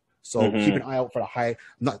MCU. So keep an eye out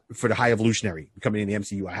for the High Evolutionary coming in the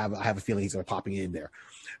MCU. I have a feeling he's going to popping in there.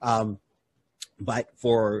 But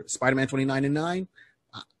for Spider-Man 2099,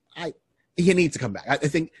 he needs to come back. I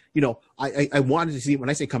think, I wanted to see, when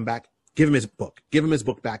I say come back, give him his book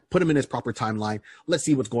back, put him in his proper timeline. Let's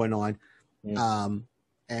see what's going on.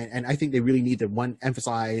 And I think they really need to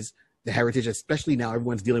emphasize the heritage, especially now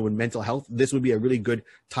everyone's dealing with mental health. This would be a really good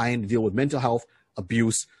tie-in to deal with mental health,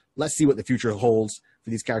 abuse. Let's see what the future holds for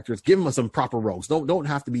these characters. Give them some proper roles. Don't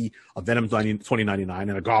have to be a Venom 2099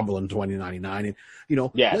 and a Goblin 2099. And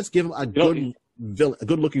let's give them a good villain, a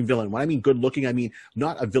good-looking villain. When I mean good-looking, I mean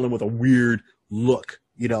not a villain with a weird look.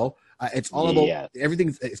 It's all about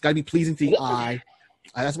everything. It's got to be pleasing to the eye.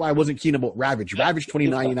 That's why I wasn't keen about Ravage. Ravage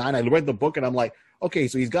 2099. I read the book and I'm like, okay,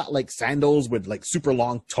 so he's got like sandals with like super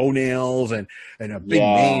long toenails and a big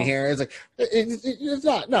mane hair. It's like it's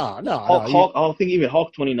not Hulk, I think even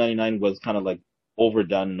Hulk 2099 was kind of like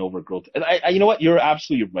overdone and overgrowth. And I you know what? You're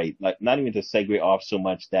absolutely right. Like, not even to segue off so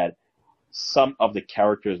much that some of the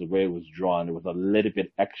characters, the way it was drawn, it was a little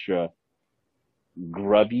bit extra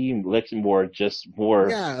grubby, looked more.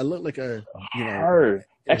 Yeah, it looked like a hard,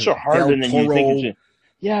 extra harder than you think.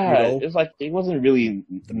 It's like it wasn't really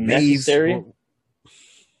necessary.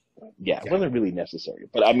 It wasn't really necessary.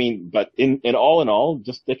 But I mean, in all,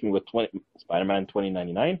 just sticking with Spider-Man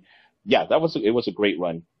 2099, it was a great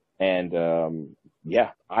run. And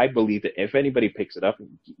I believe that if anybody picks it up,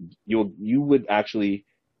 you would actually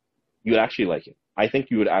like it. I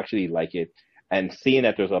think you would actually like it. And seeing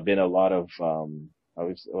that there's been a lot of I'm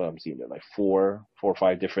seeing there like four or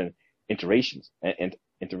five different iterations and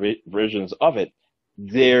versions of it.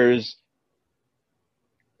 There's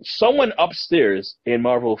someone upstairs in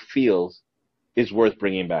Marvel feels is worth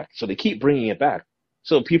bringing back, so they keep bringing it back.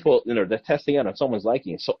 So people, they're testing out and someone's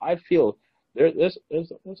liking it. So I feel there's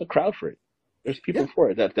a crowd for it. There's people for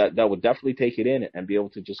it that would definitely take it in and be able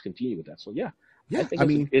to just continue with that. So I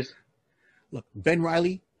mean, look, Ben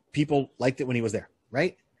Reilly, people liked it when he was there,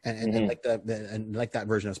 right? And like like that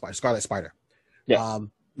version of Scarlet Spider. Yeah.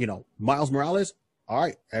 Miles Morales. All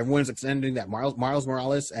right, everyone's extending that Miles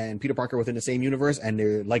Morales and Peter Parker within the same universe, and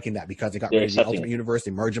they're liking that because they got rid of the Ultimate Universe.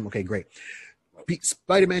 They merge them. Okay, great.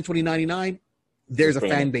 Spider-Man 2099, there's a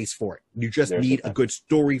fan base for it. You just need a good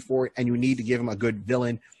story for it, and you need to give him a good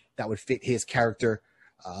villain that would fit his character,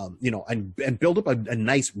 and build up a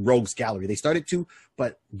nice rogues gallery. They started to,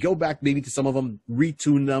 but go back maybe to some of them,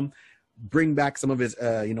 retune them, bring back some of his,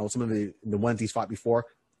 some of the ones he's fought before.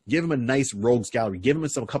 Give him a nice rogues gallery. Give him a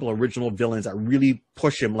couple of original villains that really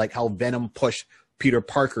push him, like how Venom pushed Peter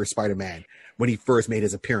Parker Spider-Man when he first made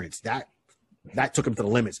his appearance. That took him to the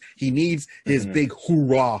limits. He needs his big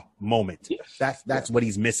hoorah moment. Yes. That's what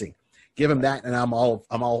he's missing. Give him that, and I'm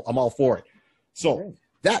all for it. So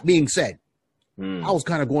that being said, I was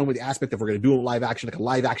kind of going with the aspect that we're going to do a live action, like a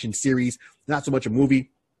live action series, not so much a movie.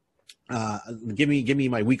 Give me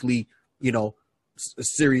my weekly,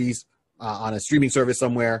 series. On a streaming service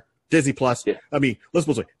somewhere, Disney Plus. Yeah. I mean, let's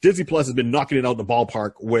put it this way. Disney Plus has been knocking it out the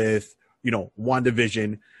ballpark with,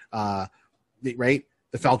 WandaVision, right?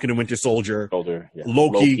 The Falcon and Winter Soldier,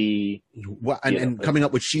 Loki. And coming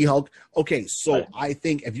up with She-Hulk. Okay, so I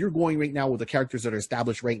think if you're going right now with the characters that are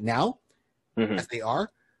established right now, as they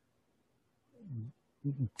are,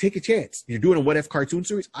 take a chance. You're doing a What If cartoon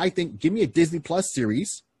series. I think give me a Disney Plus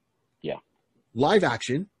series. Yeah. Live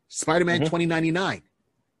action, Spider-Man 2099.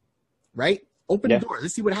 Right? Open the door.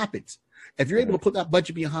 Let's see what happens. If you're able to put that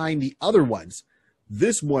budget behind the other ones,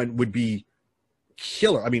 this one would be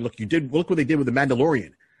killer. I mean, look what they did with the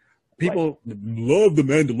Mandalorian. People love the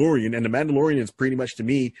Mandalorian, and the Mandalorian is pretty much, to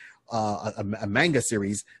me, a manga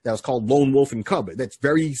series that was called Lone Wolf and Cub. That's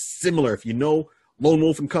very similar. If you know Lone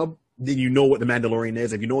Wolf and Cub, then you know what the Mandalorian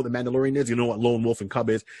is. If you know what the Mandalorian is, you know what Lone Wolf and Cub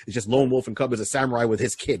is. It's just Lone Wolf and Cub is a samurai with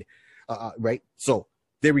his kid, right? So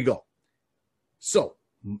there we go. So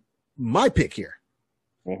my pick here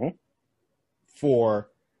for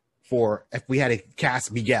if we had to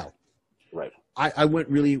cast Miguel, right? I went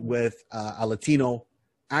really with a Latino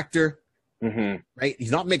actor, right? He's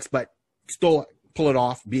not mixed, but still pull it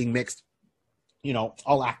off being mixed,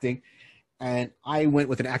 all acting. And I went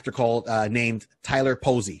with an actor called named Tyler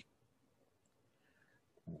Posey.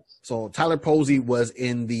 So Tyler Posey was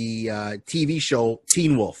in the TV show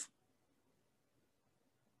Teen Wolf.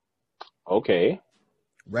 Okay.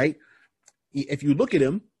 Right? If you look at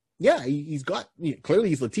him, yeah, he's got, clearly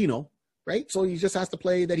he's Latino, right? So he just has to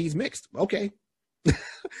play that he's mixed. Okay.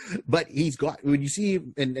 But he's got, when you see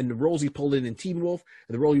him and the roles he pulled in Teen Wolf,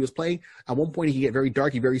 and the role he was playing, at one point he can get very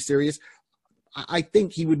dark, very serious. I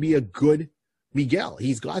think he would be a good Miguel.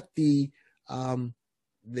 He's got the body,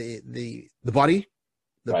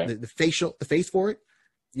 the face for it.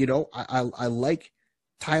 I like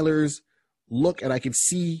Tyler's look, and I can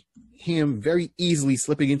see him very easily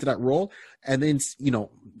slipping into that role. And then,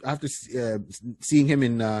 after seeing him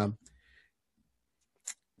in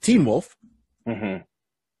Teen Wolf,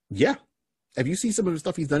 yeah. Have you seen some of the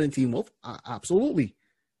stuff he's done in Teen Wolf? Absolutely.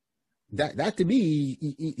 That to me,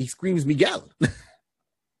 he screams Miguel.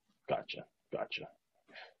 Gotcha.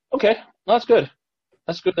 Okay, that's good.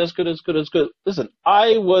 That's good. Listen,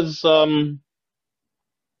 I was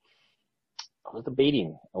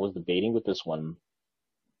debating with this one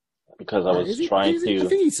because I was trying to. I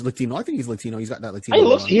think he's Latino. He's got that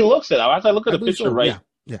Latino. He looks it. As I look at the picture, so. right?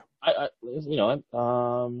 Yeah. He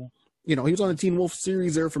was on the Teen Wolf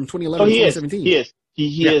series there from 2011 to 2017. He is.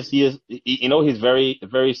 He is. He's very,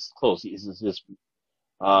 very close. His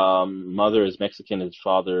mother is Mexican. His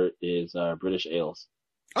father is British Ales.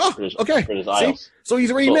 Oh, okay. British See? So he's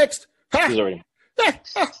already mixed. Ha! He's already.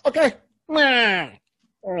 Okay. Well,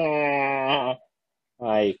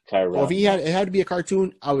 if it had to be a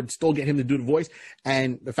cartoon, I would still get him to do the voice.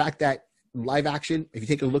 And the fact that live action, if you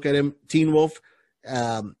take a look at him, Teen Wolf,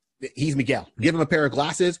 he's Miguel. Give him a pair of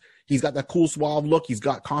glasses. He's got that cool, suave look. He's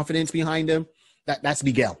got confidence behind him. That's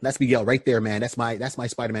Miguel. That's Miguel right there, man. That's my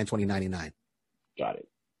Spider-Man 2099. Got it.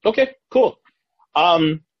 Okay, cool.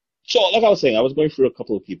 So like I was saying, I was going through a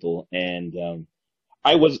couple of people, and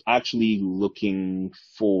I was actually looking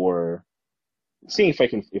for seeing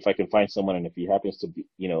if I can find someone, and if he happens to be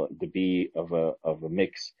to be of a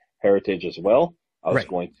mixed heritage as well. I was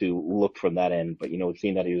going to look from that end, but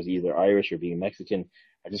seeing that he was either Irish or being Mexican,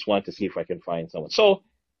 I just wanted to see if I can find someone. So,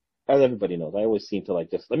 as everybody knows, I always seem to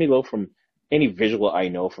like just let me go from any visual I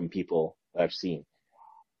know from people that I've seen.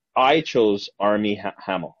 I chose Armie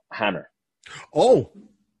Hammer. Oh.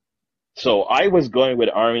 So I was going with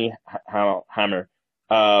Armie Hammer.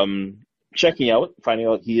 Checking out, finding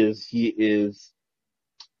out he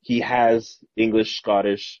has English,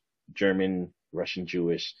 Scottish, German, Russian,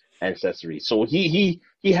 Jewish ancestry. So he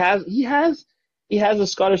has a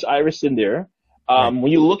Scottish Irish in there. When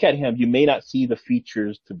you look at him, you may not see the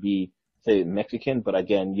features to be, say, Mexican, but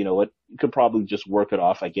again, you know what? You could probably just work it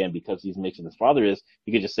off again because he's mixed and his father is.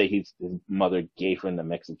 You could just say his mother gave him the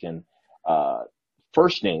Mexican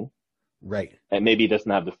first name. Right. And maybe he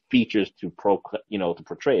doesn't have the features to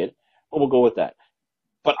portray it, but we'll go with that.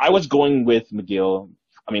 But I was going with McGill.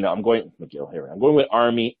 I'm going with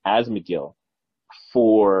Armie as McGill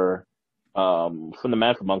from the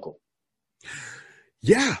Man from U.N.C.L.E.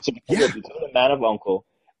 Yeah. So the Man of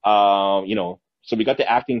U.N.C.L.E., so we got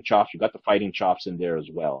the acting chops, we got the fighting chops in there as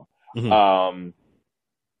well. Mm-hmm.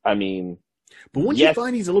 But wouldn't you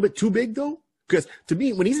find he's a little bit too big though? Because to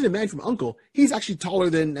me, when he's in The Man from U.N.C.L.E., he's actually taller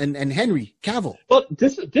than and Henry Cavill. Well,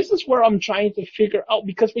 this is where I'm trying to figure out,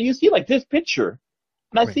 because when you see like this picture,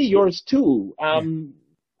 and I see yours too.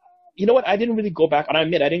 You know what? I didn't really go back, and I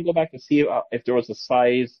admit I didn't go back to see if there was a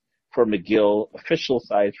size for McGill, official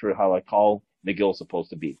size for how I call McGill supposed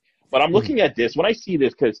to be. But I'm looking at this when I see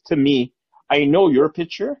this, because to me, I know your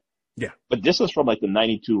picture. Yeah. But this is from like the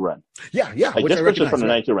 92 run. Yeah. Like this picture is from the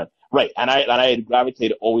 92 run. Right. And I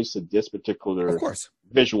gravitated always to this particular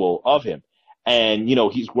visual of him. And,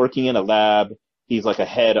 he's working in a lab. He's like he's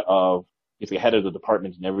the head of the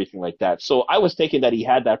department and everything like that. So I was thinking that he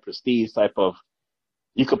had that prestige type of,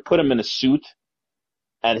 you could put him in a suit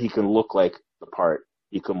and he can look like the part.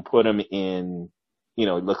 You can put him in,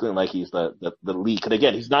 looking like he's the lead. Because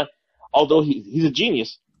again, he's not, although he's a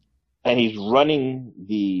genius, and he's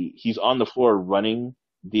on the floor running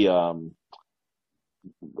the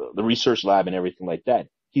research lab and everything like that.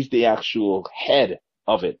 He's the actual head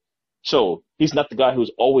of it. So he's not the guy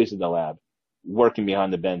who's always in the lab working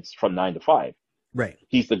behind the bench from 9 to 5. Right.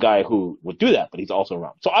 He's the guy who would do that, but he's also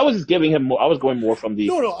around. So I was just giving him more, I was going more from the...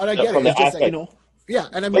 No, and I get it. It's just that, you know... Yeah,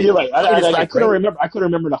 and I mean... But you're right. I couldn't right? remember. I couldn't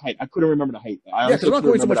remember the height. Yeah, because I'm not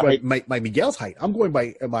going so much by Miguel's height. I'm going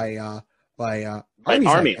by Army's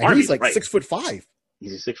height. And he's like 6'5".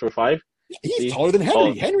 He's 6'5". He's taller than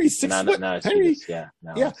Henry. Henry's 6 foot. Henry,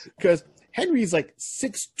 because Henry's like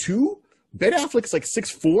 6'2". Ben Affleck's like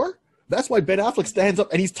 6'4". That's why Ben Affleck stands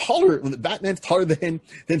up, and he's taller. Batman's taller than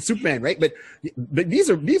Superman, right? But these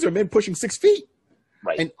are men pushing 6 feet.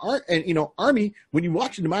 Right. And you know, Army, when you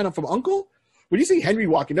watch The Man from U.N.C.L.E., when you see Henry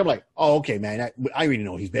walking, I'm like, oh, okay, man, I already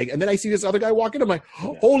know he's big. And then I see this other guy walking, I'm like,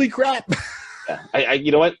 holy crap. Yeah.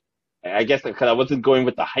 You know what? I guess because I wasn't going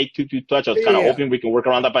with the height too touch. I was kind of hoping we can work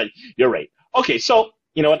around that, but you're right. Okay, so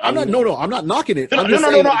you know what? I'm not knocking it. No,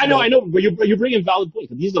 I know. But you're bringing valid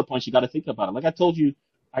points. These are the points you got to think about. Like I told you,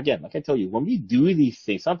 when we do these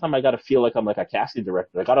things, sometimes I got to feel like I'm like a casting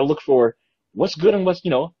director. I got to look for what's good and what's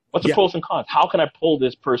the pros and cons. How can I pull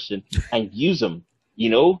this person and use them? You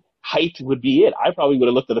know, height would be it. I probably would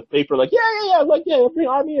have looked at the paper like, bring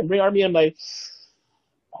Army in. Like,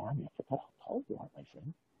 Army, I forgot how tall you are, my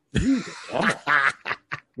friend.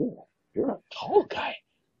 You're a tall guy.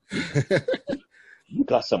 You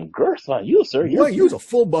got some girth on you, sir. You use a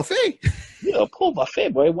full buffet. Yeah, a full buffet,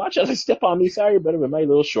 boy. Watch as I step on me. Sorry, better with my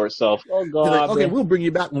little short self. Oh, God. Like, okay, we'll bring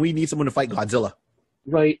you back when we need someone to fight Godzilla.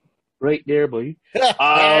 Right there, boy.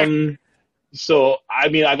 So, I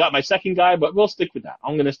mean, I got my second guy, but we'll stick with that.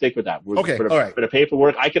 I'm going to stick with that. Okay, all right. For the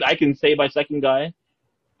paperwork, I can say my second guy.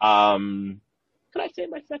 Could I say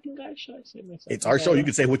my second guy? Should I say my second guy? It's our show. You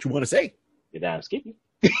can say what you want to say. You're down, Skippy.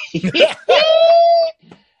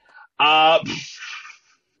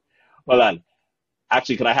 Hold on.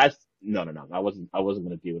 Actually, could I have? No. I wasn't going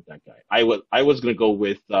to deal with that guy. I was going to go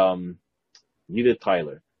with you did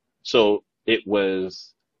Tyler. So it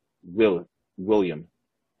was William.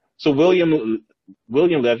 So William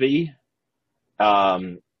Levy, how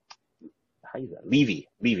you that? Levy.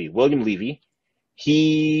 William Levy.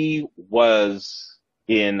 He was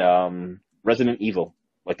in Resident Evil,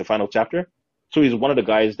 like the final chapter. So he's one of the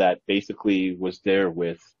guys that basically was there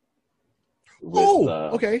with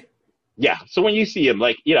okay. Yeah. So when you see him,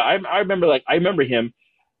 like, you know, I remember him,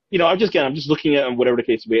 you know, I'm just looking at him, whatever the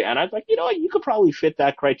case may be. And I was like, you know, you could probably fit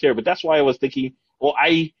that criteria. But that's why I was thinking, well,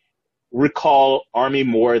 I recall Army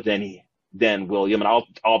more than William. And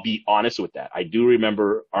I'll be honest with that. I do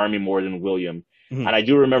remember Army more than William. Mm-hmm. And I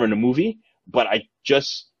do remember in the movie, but I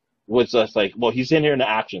just was just like, well, he's in here in the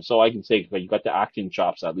action. So I can say, well, you got the acting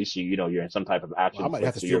chops. At least you know, you're in some type of action. Well, I might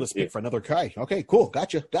have to steal this pick for another guy. Okay, cool.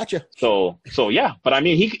 Gotcha. So yeah, but I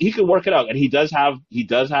mean, he could work it out. And he does have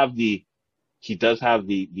the because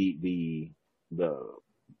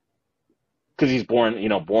he's born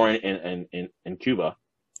in Cuba.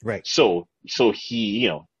 Right. So he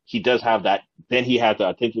does have that. Then he has the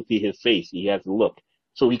authenticity, his face. He has the look.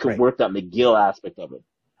 So he could work that McGill aspect of it.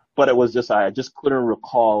 But it was just, I just couldn't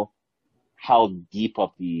recall how deep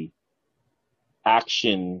of the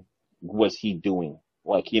action was he doing.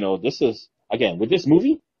 Like, you know, this is, again, with this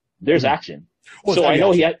movie, there's action. Well, so I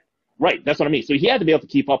know he had, right, that's what I mean. So he had to be able to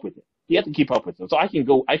keep up with it. So I can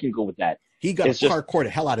go with that. He got parkour the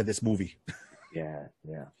hell out of this movie. Yeah.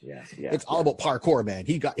 It's all about parkour, man.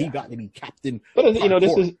 He got to be captain. But you know,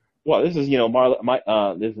 this is this is Mila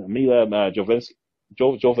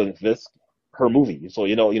Jovovich, her movie. So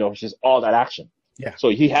she's all that action. Yeah.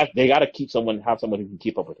 So they got to have someone who can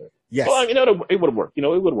keep up with her. Yes. So it would work. It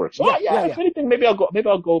would work. So if anything, maybe I'll go with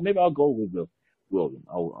William.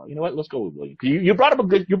 You know what? Let's go with William. You brought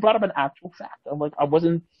up an actual fact. I'm like, I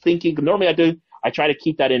wasn't thinking. Normally I try to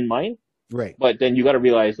keep that in mind. Right. But then you got to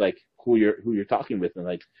realize like who you're talking with, and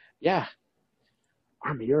like, yeah,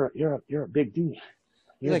 Army, you're a big dude.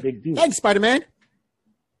 You're a big dude. Thanks, Spider-Man.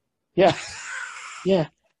 Yeah. Yeah.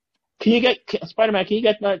 Spider-Man, can you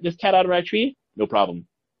get this cat out of my tree? No problem.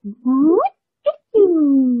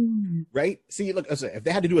 Right? See, look, if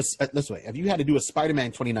they had to do if you had to do a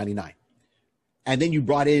Spider-Man 2099, and then you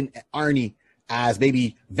brought in Arnie as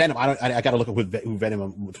maybe Venom, I got to look up who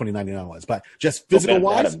Venom 2099 was, but just physical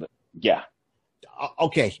wise, yeah.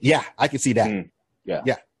 Okay, yeah, I can see that.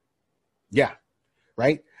 Yeah.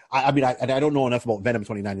 Right? I mean, I don't know enough about Venom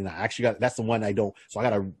 2099. I actually that's the one I don't. So I got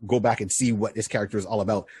to go back and see what this character is all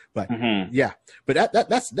about. But yeah, but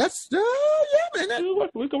that's yeah, man.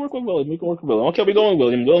 We can work with William. Okay, we're going with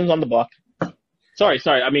William. William's on the block. Sorry.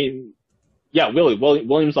 I mean, Yeah,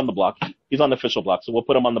 William's on the block. He's on the official block, so we'll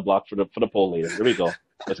put him on the block for the poll later. Here we go.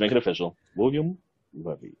 Let's make it official. William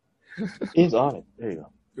Levy is on it. There you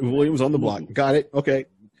go. William's on the block. Got it. Okay.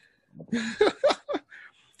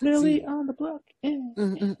 Lily on the block.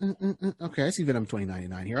 Okay, I see Venom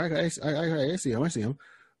 2099 here. I see him. I see him.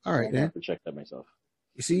 All right, I man. have to check that myself.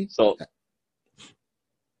 You see? So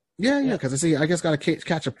yeah, because I guess got to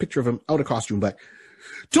catch a picture of him out of costume. But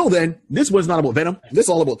till then, this one's not about Venom. This is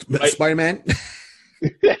all about Spider-Man.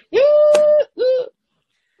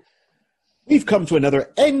 We've come to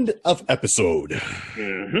another end of episode.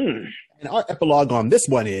 Mm-hmm. And our epilogue on this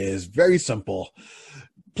one is very simple.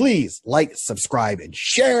 Please like, subscribe, and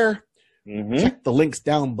share. Mm-hmm. Check the links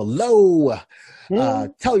down below.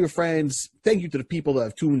 Tell your friends. Thank you to the people that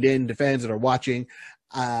have tuned in, the fans that are watching.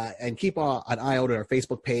 And keep an eye out on our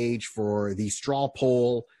Facebook page for the straw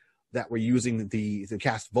poll that we're using to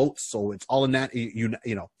cast votes. So it's all in that,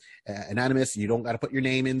 anonymous. You don't got to put your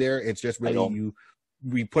name in there. It's just really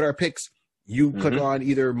we put our picks. You click on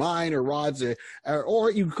either mine or Rod's,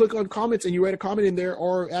 or you click on comments and you write a comment in there,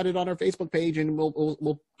 or add it on our Facebook page, and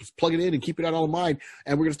we'll plug it in and keep it out all in mind.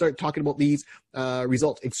 And we're gonna start talking about these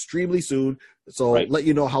results extremely soon. So let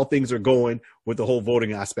you know how things are going with the whole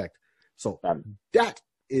voting aspect. So that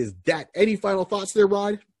is that. Any final thoughts there,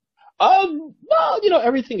 Rod? Well,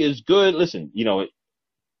 everything is good. Listen,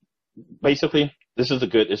 basically, this is a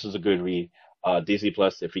good read. Disney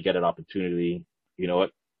Plus, if we get an opportunity, you know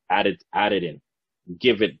what? Add it in.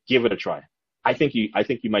 Give it a try. I think you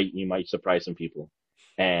might surprise some people,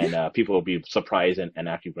 and people will be surprised and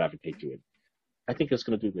actually gravitate to it. I think it's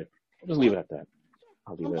going to do good. I'll just leave it at that.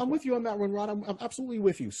 I'm with you on that one, Rod. I'm absolutely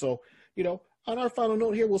with you. So, on our final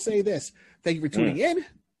note here, we'll say this. Thank you for tuning in.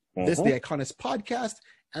 This is the iConis podcast.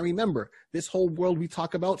 And remember, this whole world we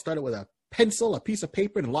talk about started with a pencil, a piece of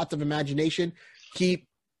paper, and lots of imagination. Keep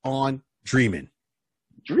on dreaming.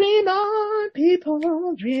 Dream on,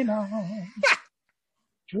 people, dream on.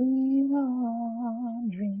 Dream on,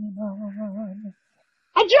 dream on.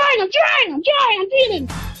 I'm trying, I'm dreaming.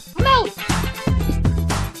 I'm out.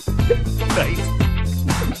 Nice.